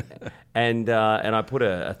 Yeah. And I put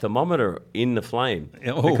a thermometer in the flame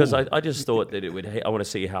Oh. because I just thought that it would. I want to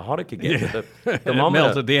see how hot it could get. Yeah. But the It thermometer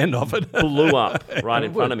melted the end of it. blew up right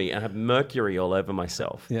in It front would. of me. I had mercury all over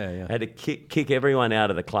myself. Yeah. I had to kick everyone out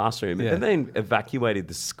of the classroom, Yeah. and then evacuated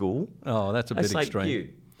the school. Oh, that's a bit It's like, extreme. you,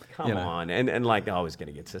 come You know. on, and I was going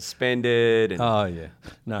to get suspended. And Oh, yeah.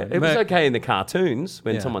 No, it was okay in the cartoons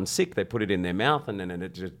when someone's sick, they put it in their mouth, and then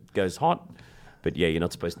it just goes hot. But yeah, you're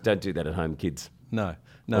not supposed to. Don't do that at home, kids. No.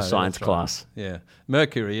 Or science that's right. class. Yeah.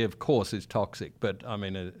 Mercury, of course, is toxic, but I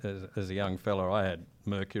mean, as a young fella, I had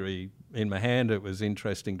mercury in my hand. It was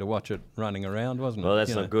interesting to watch it running around, wasn't it? Well, that's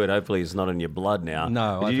You not know? good. Hopefully, it's not in your blood now.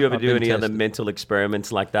 No, Did you ever I've do been any other tested. mental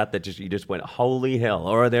experiments like that you just went, holy hell?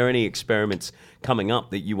 Or are there any experiments coming up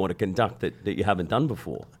that you want to conduct that you haven't done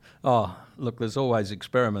before? Oh, look, there's always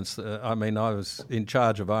experiments. I mean, I was in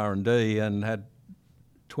charge of R&D and had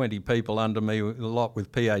 20 people under me, a lot with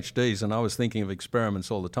PhDs, and I was thinking of experiments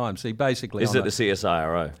all the time. See, basically... Is it the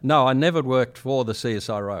CSIRO? No, I never worked for the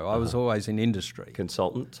CSIRO. I was always in industry.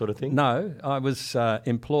 Consultant sort of thing? No, I was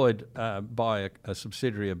employed by a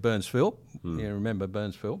subsidiary of Burns Philp. You remember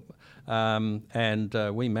Burns Philp? And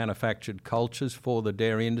we manufactured cultures for the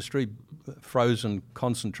dairy industry, frozen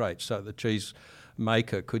concentrates, so the cheese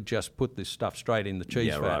maker could just put this stuff straight in the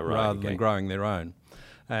cheese vat rather than growing their own.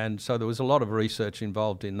 And so there was a lot of research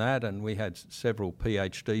involved in that, and we had several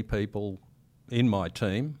PhD people in my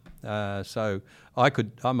team. So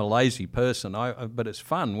I'm a lazy person, but it's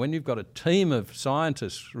fun. When you've got a team of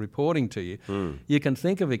scientists reporting to you, you can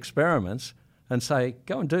think of experiments and say,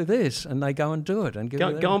 go and do this, and they go and do it. And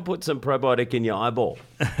go and put some probiotic in your eyeball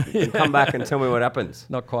and come back and tell me what happens.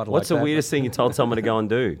 Not quite like that. What's the weirdest thing you told someone to go and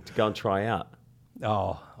do, to go and try out?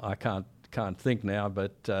 Oh, I can't think now,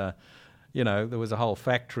 but... there was a whole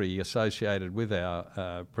factory associated with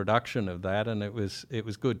our production of that, and it was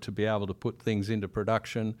good to be able to put things into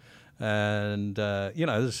production. And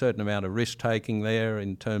there's a certain amount of risk taking there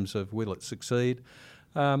in terms of will it succeed.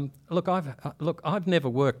 I've never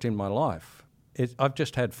worked in my life. I've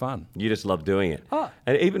just had fun. You just love doing it,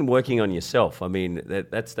 and even working on yourself. I mean,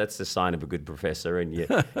 that's the sign of a good professor, and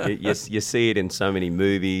you see it in so many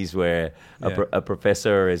movies where a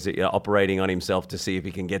professor is operating on himself to see if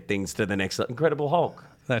he can get things to the next. Incredible Hulk.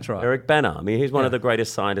 That's right. Eric Bana. I mean, he's one of the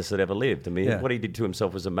greatest scientists that ever lived. I mean, what he did to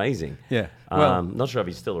himself was amazing. Yeah. Not sure if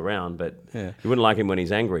he's still around, but you wouldn't like him when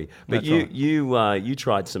he's angry. But you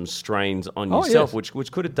tried some strains on yourself,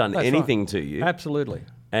 which could have done anything to you. Absolutely.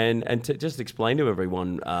 And to just explain to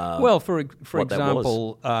everyone. For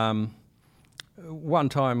example, one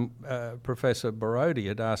time Professor Borodi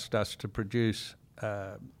had asked us to produce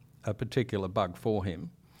a particular bug for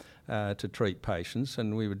him to treat patients,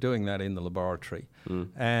 and we were doing that in the laboratory.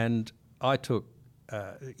 And I took,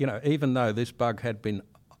 even though this bug had been,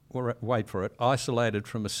 wait for it, isolated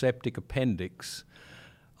from a septic appendix,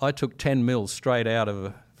 I took 10 mils straight out of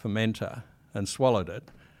a fermenter and swallowed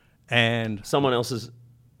it. And someone else's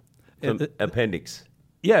appendix?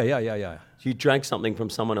 Yeah. So you drank something from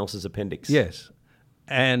someone else's appendix? Yes.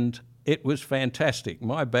 And it was fantastic.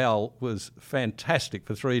 My bowel was fantastic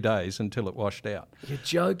for 3 days until it washed out. You're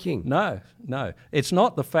joking. No. It's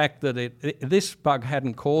not the fact that this bug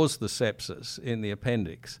hadn't caused the sepsis in the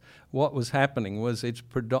appendix. What was happening was it's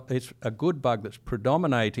a good bug that's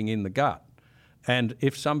predominating in the gut. And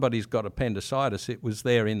if somebody's got appendicitis, it was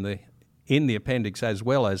there in the appendix as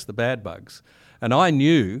well as the bad bugs. And I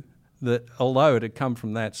knew that although it had come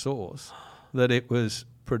from that source, that it was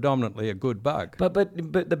predominantly a good bug. But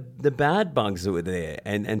the bad bugs that were there,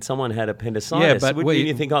 and someone had appendicitis. Yeah, but wouldn't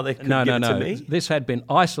you think, they could give it to me? This had been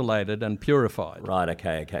isolated and purified. Right.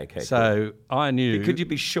 Okay. So cool. I knew. Could you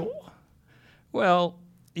be sure? Well,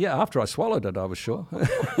 yeah. After I swallowed it, I was sure.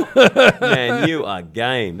 Man, you are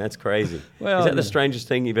game. That's crazy. Well, is that the strangest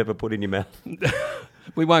thing you've ever put in your mouth?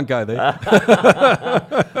 We won't go there.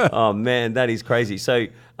 Oh man, that is crazy. So,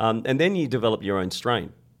 and then you develop your own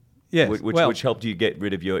strain. Yes, which helped you get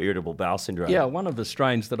rid of your irritable bowel syndrome. Yeah, one of the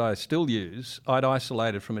strains that I still use, I'd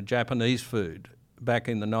isolated from a Japanese food back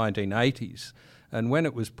in the 1980s. And when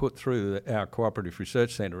it was put through our Cooperative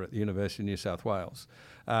Research Centre at the University of New South Wales,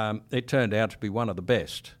 it turned out to be one of the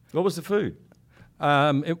best. What was the food?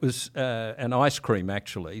 It was an ice cream,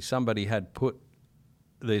 actually. Somebody had put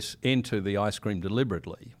this into the ice cream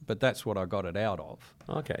deliberately, but that's what I got it out of.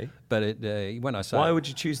 Okay. But when I say... Why would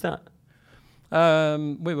you choose that?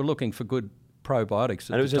 We were looking for good probiotics at the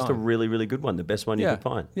time. And it was just a really, really good one, the best one you could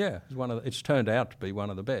find. Yeah, it's turned out to be one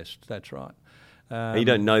of the best, that's right. And you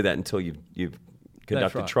don't know that until you've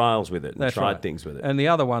conducted trials with it and tried things with it. And the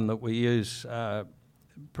other one that we use,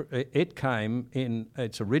 it came in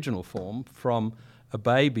its original form from a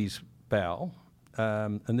baby's bowel,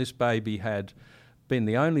 and this baby had been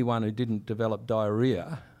the only one who didn't develop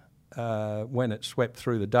diarrhoea when it swept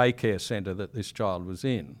through the daycare centre that this child was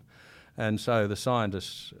in. And so the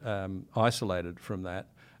scientists isolated from that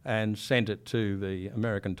and sent it to the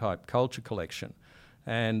American Type Culture Collection.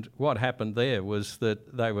 And what happened there was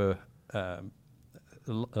that they were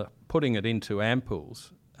putting it into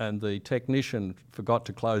ampoules, and the technician forgot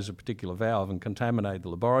to close a particular valve and contaminated the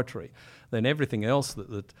laboratory. Then everything else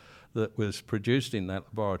that was produced in that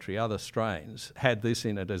laboratory, other strains, had this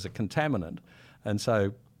in it as a contaminant. And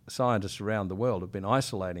so scientists around the world have been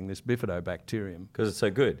isolating this bifidobacterium. Because it's so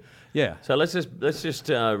good. Yeah. So let's just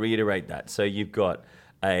reiterate that. So you've got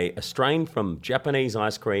a strain from Japanese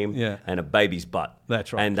ice cream and a baby's butt.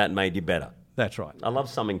 That's right. And that made you better. That's right. I love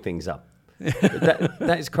summing things up.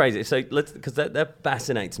 That is crazy. So because that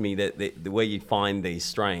fascinates me, that the way you find these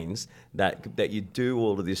strains that you do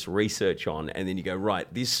all of this research on, and then you go,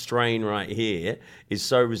 right, this strain right here is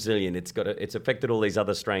so resilient. It's affected all these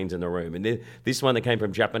other strains in the room, and this one that came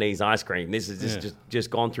from Japanese ice cream. This is just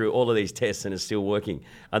gone through all of these tests and is still working.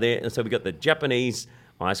 So we got the Japanese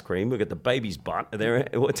ice cream. We've got the baby's butt.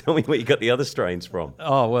 Tell me where you got the other strains from.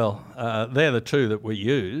 Oh, well, they're the two that we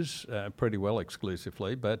use pretty well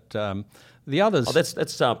exclusively, but the others... Oh, that's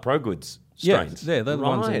ProGood's strains. Yeah, they're the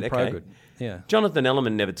ones in okay. ProGood. Yeah. Jonathan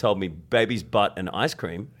Ellerman never told me baby's butt and ice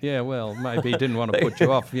cream. Yeah, well, maybe he didn't want to put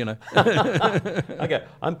you off, Okay,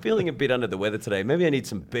 I'm feeling a bit under the weather today. Maybe I need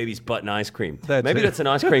some baby's butt and ice cream. Maybe that's an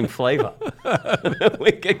ice cream flavour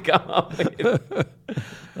we could come up with.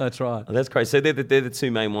 That's right. Oh, that's great. So they're the two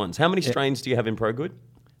main ones. How many strains do you have in ProGood?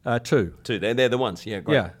 Two. They're the ones. Yeah,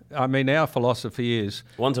 great. Yeah, I mean, our philosophy is...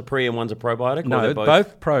 One's a pre and one's a probiotic? No, or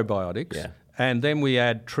both probiotics. Yeah. And then we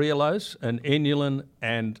add trehalose, an inulin,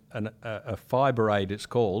 and a fibrate, it's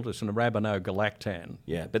called. It's an arabinogalactan.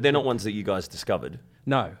 Yeah, but they're not ones that you guys discovered.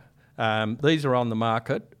 No. These are on the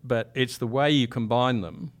market, but it's the way you combine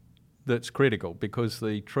them that's critical, because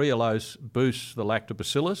the trehalose boosts the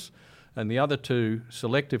lactobacillus, and the other two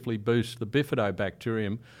selectively boost the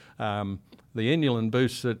bifidobacterium. The inulin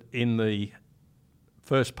boosts it in the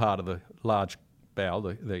first part of the large bowel,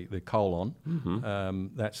 the colon.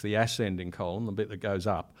 Mm-hmm. That's the ascending colon, the bit that goes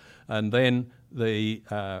up. And then the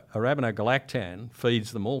arabinogalactan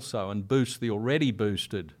feeds them also and boosts the already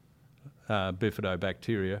boosted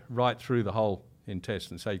bifidobacteria right through the whole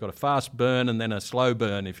intestine. So you've got a fast burn and then a slow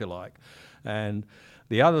burn, if you like. And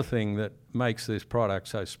the other thing that makes this product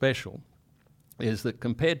so special is that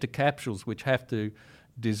compared to capsules, which have to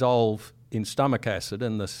dissolve in stomach acid,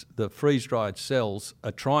 and the freeze-dried cells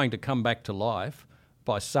are trying to come back to life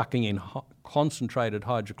by sucking in concentrated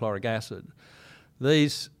hydrochloric acid,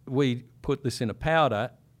 we put this in a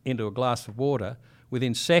powder into a glass of water.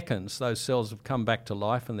 Within seconds, those cells have come back to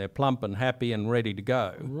life and they're plump and happy and ready to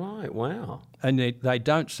go. Right, wow. And they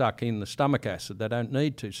don't suck in the stomach acid. They don't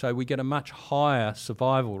need to. So we get a much higher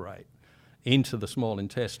survival rate into the small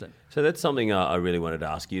intestine. So that's something I really wanted to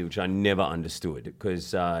ask you, which I never understood,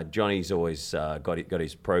 because Johnny's always got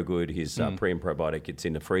his ProGood, his pre and probiotic. It's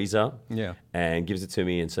in the freezer, and gives it to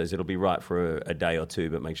me and says it'll be right for a day or two,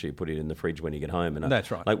 but make sure you put it in the fridge when you get home. And that's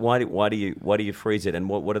right. Like, why do you freeze it? And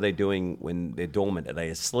what are they doing when they're dormant? Are they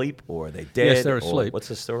asleep or are they dead? Yes, they're asleep. What's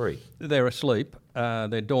the story? They're asleep.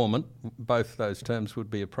 They're dormant. Both those terms would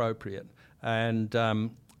be appropriate. And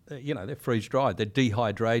they're freeze dried. They're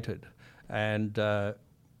dehydrated. And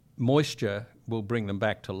moisture will bring them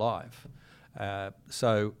back to life.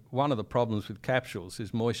 So one of the problems with capsules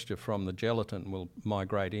is moisture from the gelatin will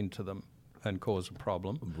migrate into them and cause a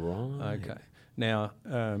problem. Right. Okay. Now,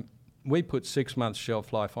 we put 6 months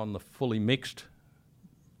shelf life on the fully mixed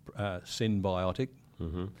synbiotic,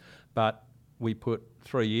 but we put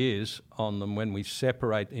 3 years on them when we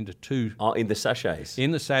separate into two. Oh, in the sachets? In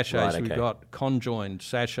the sachets, right, okay. We've got conjoined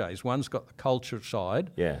sachets. One's got the culture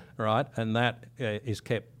side, right, and that is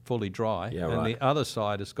kept fully dry. And the other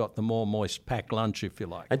side has got the more moist packed lunch, if you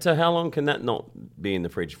like. And so how long can that not be in the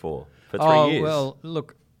fridge for? For 3 years? Oh, well,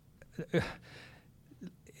 look...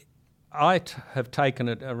 I have taken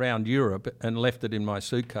it around Europe and left it in my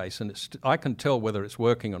suitcase, and I can tell whether it's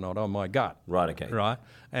working or not on my gut. Right, okay. Right?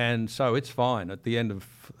 And so it's fine. At the end of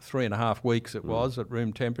 3.5 weeks it was at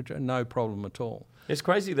room temperature, no problem at all. It's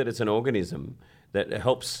crazy that it's an organism that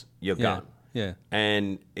helps your gut. Yeah.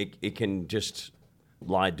 And it can just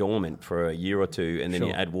lie dormant for a year or two, and then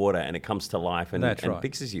you add water and it comes to life and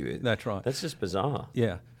fixes you. That's right. That's just bizarre.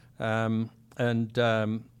 Yeah.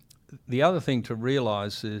 The other thing to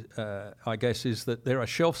realise, I guess, is that there are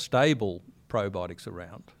shelf-stable probiotics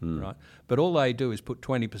around, right? But all they do is put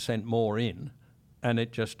 20% more in, and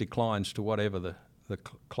it just declines to whatever the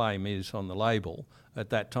claim is on the label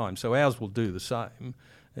at that time. So ours will do the same.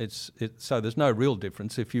 So there's no real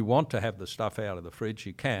difference. If you want to have the stuff out of the fridge,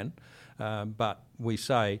 you can. But we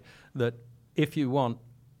say that if you want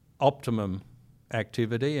optimum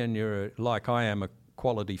activity and you're, like I am, a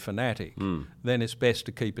quality fanatic, then it's best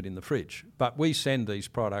to keep it in the fridge. But we send these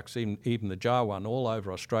products, even the jar one, all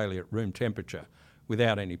over Australia at room temperature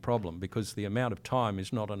without any problem, because the amount of time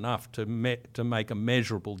is not enough to make a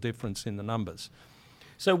measurable difference in the numbers.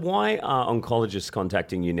 So why are oncologists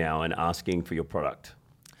contacting you now and asking for your product?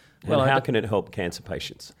 And Well, how can it help cancer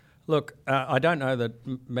patients? Look, I don't know that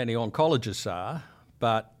many oncologists are,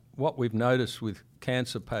 but what we've noticed with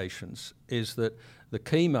cancer patients is that the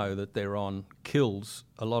chemo that they're on kills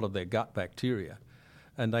a lot of their gut bacteria,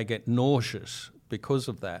 and they get nauseous because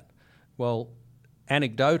of that. Well,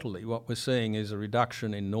 anecdotally, what we're seeing is a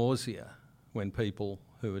reduction in nausea when people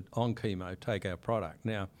who are on chemo take our product.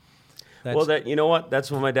 Now, you know what? That's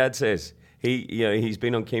what my dad says. He's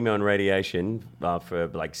been on chemo and radiation for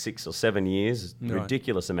like 6 or 7 years, Right.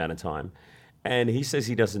 ridiculous amount of time, and he says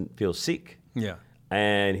he doesn't feel sick. yeah,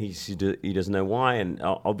 And he doesn't know why, and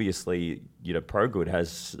obviously, ProGood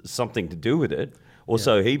has something to do with it.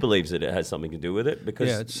 Also, he believes that it has something to do with it because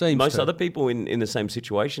it seems most to. other people in the same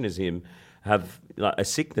situation as him have like a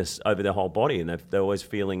sickness over their whole body, and they're always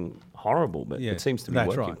feeling horrible. But it seems to be that's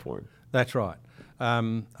working right. for him. That's right.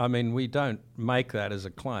 I mean, we don't make that as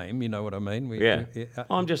a claim. You know what I mean?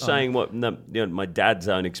 I'm just saying what my dad's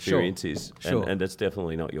own experience is, Sure. and that's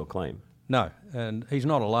definitely not your claim. No, and he's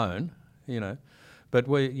not alone. But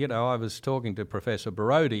I was talking to Professor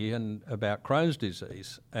Barodi about Crohn's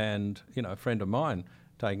disease, and a friend of mine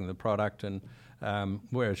taking the product, and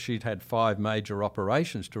whereas she'd had 5 major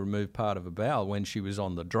operations to remove part of her bowel when she was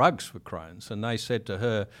on the drugs for Crohn's, and they said to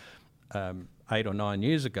her 8 or 9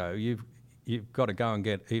 years ago, you've got to go and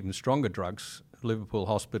get even stronger drugs. Liverpool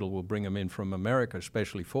Hospital will bring them in from America,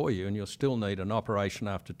 especially for you, and you'll still need an operation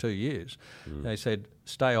after 2 years. They said,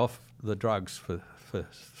 stay off the drugs for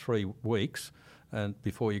 3 weeks and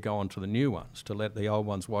before you go on to the new ones, to let the old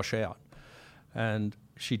ones wash out. And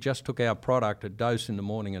she just took our product, a dose in the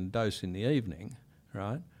morning and a dose in the evening,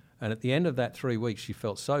 right? And at the end of that 3 weeks, she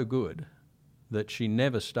felt so good that she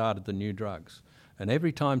never started the new drugs. And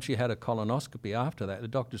every time she had a colonoscopy after that, the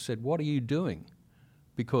doctor said, what are you doing?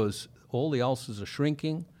 Because all the ulcers are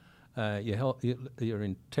shrinking, your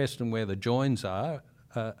intestine where the joins are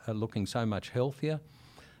looking so much healthier.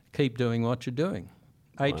 Keep doing what you're doing.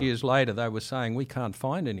 8 years later, they were saying, we can't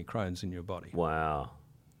find any Crohn's in your body. Wow.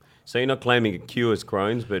 So you're not claiming it cures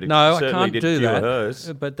Crohn's, but it No, certainly I can't did do cure that.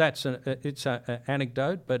 hers. But it's an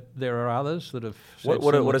anecdote, but there are others that have said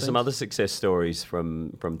What similar are some things. other success stories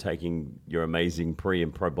from taking your amazing pre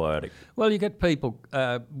and probiotic? Well, you get people.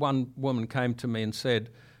 One woman came to me and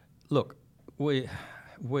said, "Look,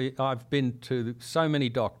 I've been to so many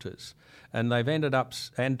doctors, and they've ended up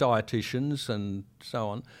and dietitians and so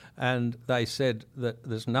on, and they said that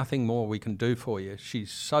there's nothing more we can do for you.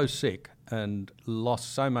 She's so sick and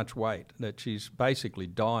lost so much weight that she's basically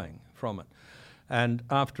dying from it." And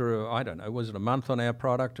after, I don't know, was it a month on our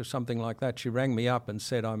product or something like that, she rang me up and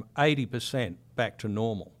said, I'm 80% back to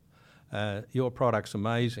normal. Your product's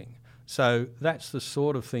amazing. So that's the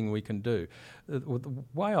sort of thing we can do. The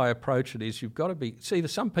way I approach it is you've got to be... See,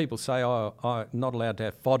 some people say, I'm not allowed to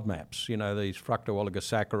have FODMAPs, these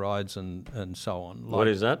fructooligosaccharides and so on. What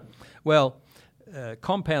is that? Well,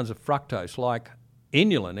 compounds of fructose, like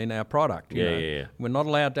inulin in our product. Yeah. We're not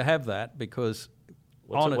allowed to have that because...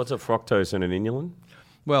 What's a fructose and an inulin?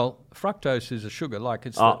 Well, fructose is a sugar, like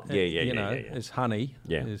it's it's honey,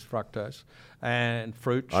 is fructose, and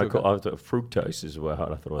fruit sugar. I thought fructose is what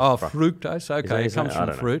I thought it was. Fructose, okay, it comes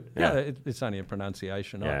from fruit. Yeah. It's only a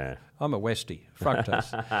pronunciation. Yeah. I'm a Westie,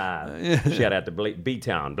 fructose. Shout out to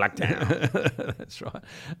B-Town, Blacktown. That's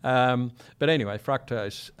right. But anyway,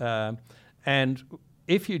 fructose. And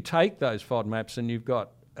if you take those FODMAPs and you've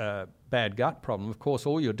got a bad gut problem, of course,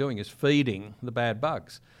 all you're doing is feeding the bad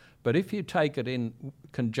bugs. But if you take it in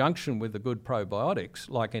conjunction with the good probiotics,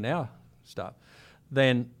 like in our stuff,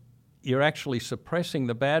 then you're actually suppressing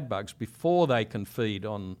the bad bugs before they can feed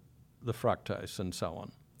on the fructose and so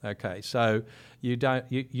on. Okay, so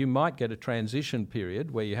you might get a transition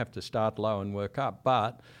period where you have to start low and work up,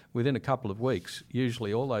 but within a couple of weeks,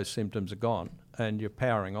 usually all those symptoms are gone and you're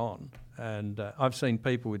powering on. And I've seen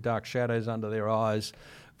people with dark shadows under their eyes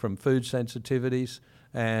from food sensitivities,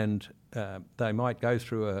 and they might go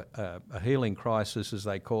through a healing crisis, as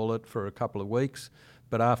they call it, for a couple of weeks,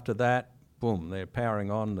 but after that, boom, they're powering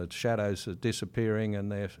on, the shadows are disappearing,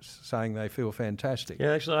 and they're saying they feel fantastic.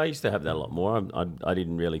 Yeah, actually, I used to have that a lot more. I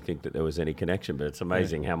didn't really think that there was any connection, but it's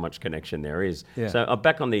amazing how much connection there is. Yeah. So I'm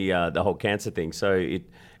back on the whole cancer thing. So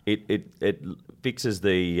it fixes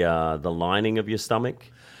the lining of your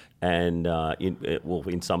stomach. And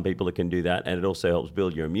in some people it can do that, and it also helps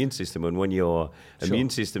build your immune system. And when your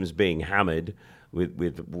immune system is being hammered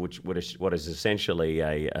with what is essentially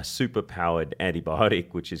a super-powered antibiotic,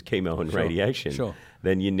 which is chemo and radiation,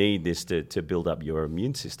 then you need this to build up your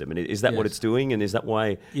immune system. And is that what it's doing? And is that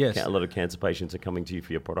why a lot of cancer patients are coming to you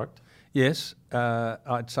for your product? Yes,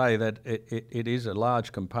 I'd say that it is a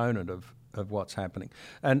large component of what's happening.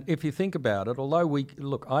 And if you think about it, although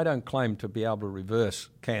I don't claim to be able to reverse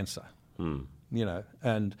cancer,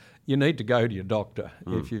 and you need to go to your doctor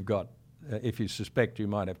if you suspect you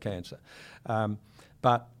might have cancer.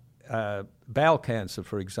 But bowel cancer,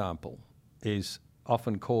 for example, is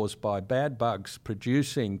often caused by bad bugs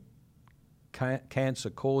producing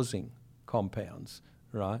cancer-causing compounds,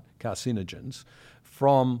 right, carcinogens,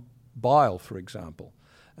 from bile, for example.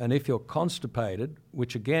 And if you're constipated,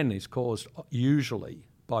 which again is caused usually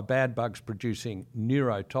by bad bugs producing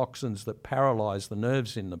neurotoxins that paralyse the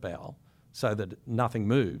nerves in the bowel so that nothing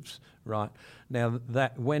moves, right? Now,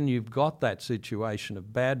 that when you've got that situation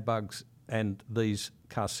of bad bugs and these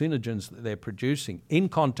carcinogens that they're producing in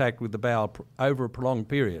contact with the bowel over a prolonged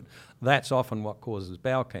period, that's often what causes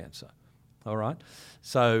bowel cancer, all right?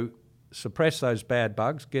 So suppress those bad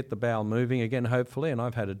bugs, get the bowel moving again, hopefully, and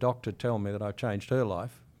I've had a doctor tell me that I've changed her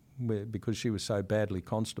life because she was so badly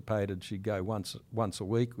constipated, she'd go once a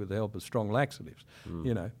week with the help of strong laxatives,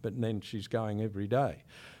 but then she's going every day.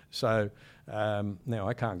 So now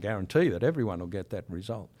I can't guarantee that everyone will get that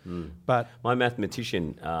result. But my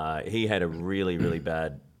mathematician, he had a really, really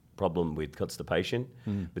bad problem with constipation,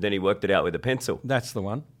 but then he worked it out with a pencil. That's the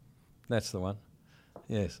one.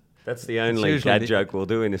 Yes. That's the only dad joke we'll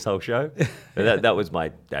do in this whole show. that was my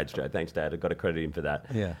dad's joke. Thanks, Dad. I've got to credit him for that.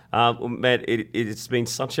 Yeah. Well, Matt, it's been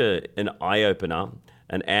such an eye-opener,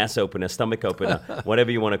 an ass opener, stomach opener,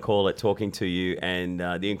 whatever you want to call it, talking to you and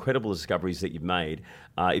the incredible discoveries that you've made.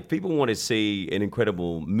 If people want to see an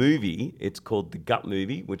incredible movie, it's called The Gut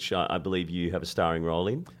Movie, which I believe you have a starring role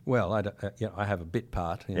in. Well, I have a bit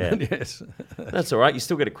part. Yeah. Yes. That's all right. You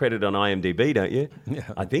still get a credit on IMDb, don't you? Yeah.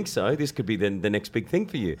 I think so. This could be the next big thing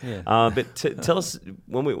for you. Yeah. But tell us,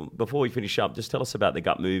 before we finish up, just tell us about The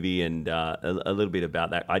Gut Movie and a little bit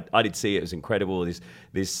about that. I did see it. It was incredible.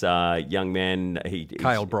 This young man,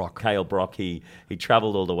 Cale Brock. Cale Brock. He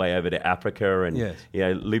travelled all the way over to Africa and yes.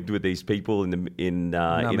 Lived with these people in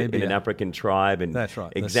an African tribe and that's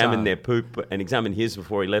right. examined their poop and examined his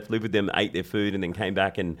before he left, lived with them, ate their food, and then came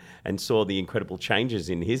back and saw the incredible changes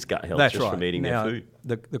in his gut health from eating their food.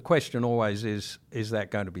 The question always is that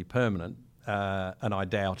going to be permanent? And I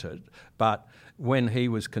doubt it. But when he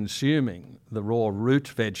was consuming the raw root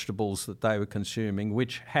vegetables that they were consuming,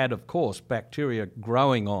 which had, of course, bacteria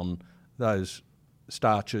growing on those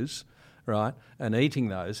starches, right, and eating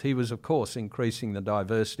those, he was, of course, increasing the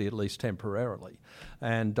diversity, at least temporarily.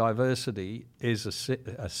 And diversity is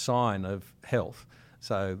a sign of health.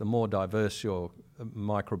 So the more diverse your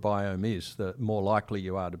microbiome is, the more likely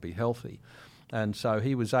you are to be healthy. And so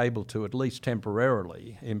he was able to, at least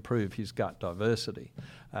temporarily, improve his gut diversity.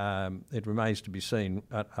 It remains to be seen,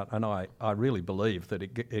 and I really believe that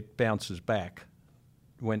it bounces back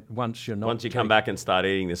once you're not... Once you come back and start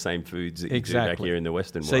eating the same foods that you do back here in the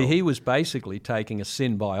Western world. See, he was basically taking a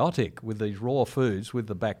symbiotic with these raw foods with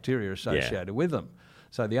the bacteria associated with them.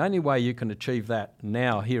 So the only way you can achieve that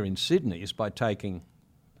now here in Sydney is by taking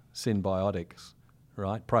symbiotics,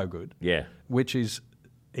 right, ProGood, which is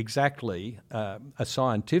exactly a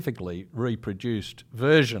scientifically reproduced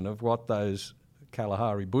version of what those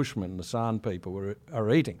Kalahari Bushmen, the San people,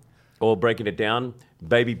 are eating. Or breaking it down,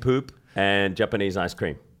 baby poop and Japanese ice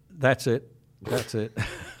cream. That's it.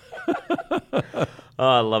 Oh,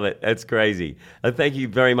 I love it. That's crazy. Thank you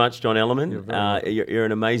very much, John Ellerman. You're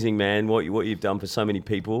an amazing man. What you've done for so many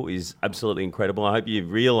people is absolutely incredible. I hope you've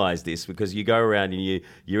realised this because you go around and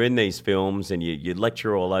you're in these films and you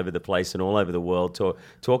lecture all over the place and all over the world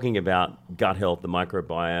talking about gut health, the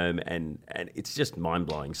microbiome, and it's just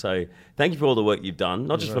mind-blowing. So thank you for all the work you've done,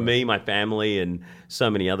 not just for me, my family, and so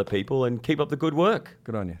many other people, and keep up the good work.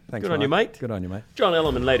 Good on you. Thanks, Good on you, mate. Good on you, mate. John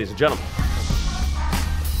Ellerman, ladies and gentlemen.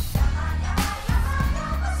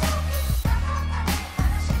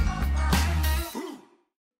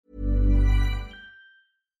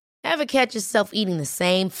 Ever catch yourself eating the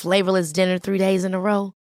same flavorless dinner 3 days in a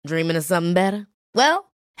row? Dreaming of something better? Well,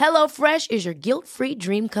 HelloFresh is your guilt-free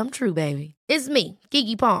dream come true, baby. It's me,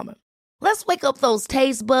 Keke Palmer. Let's wake up those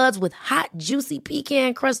taste buds with hot, juicy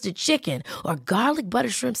pecan-crusted chicken or garlic butter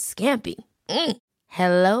shrimp scampi.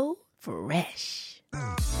 Hello Fresh.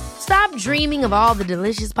 Stop dreaming of all the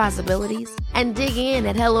delicious possibilities and dig in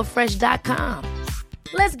at HelloFresh.com.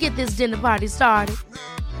 Let's get this dinner party started.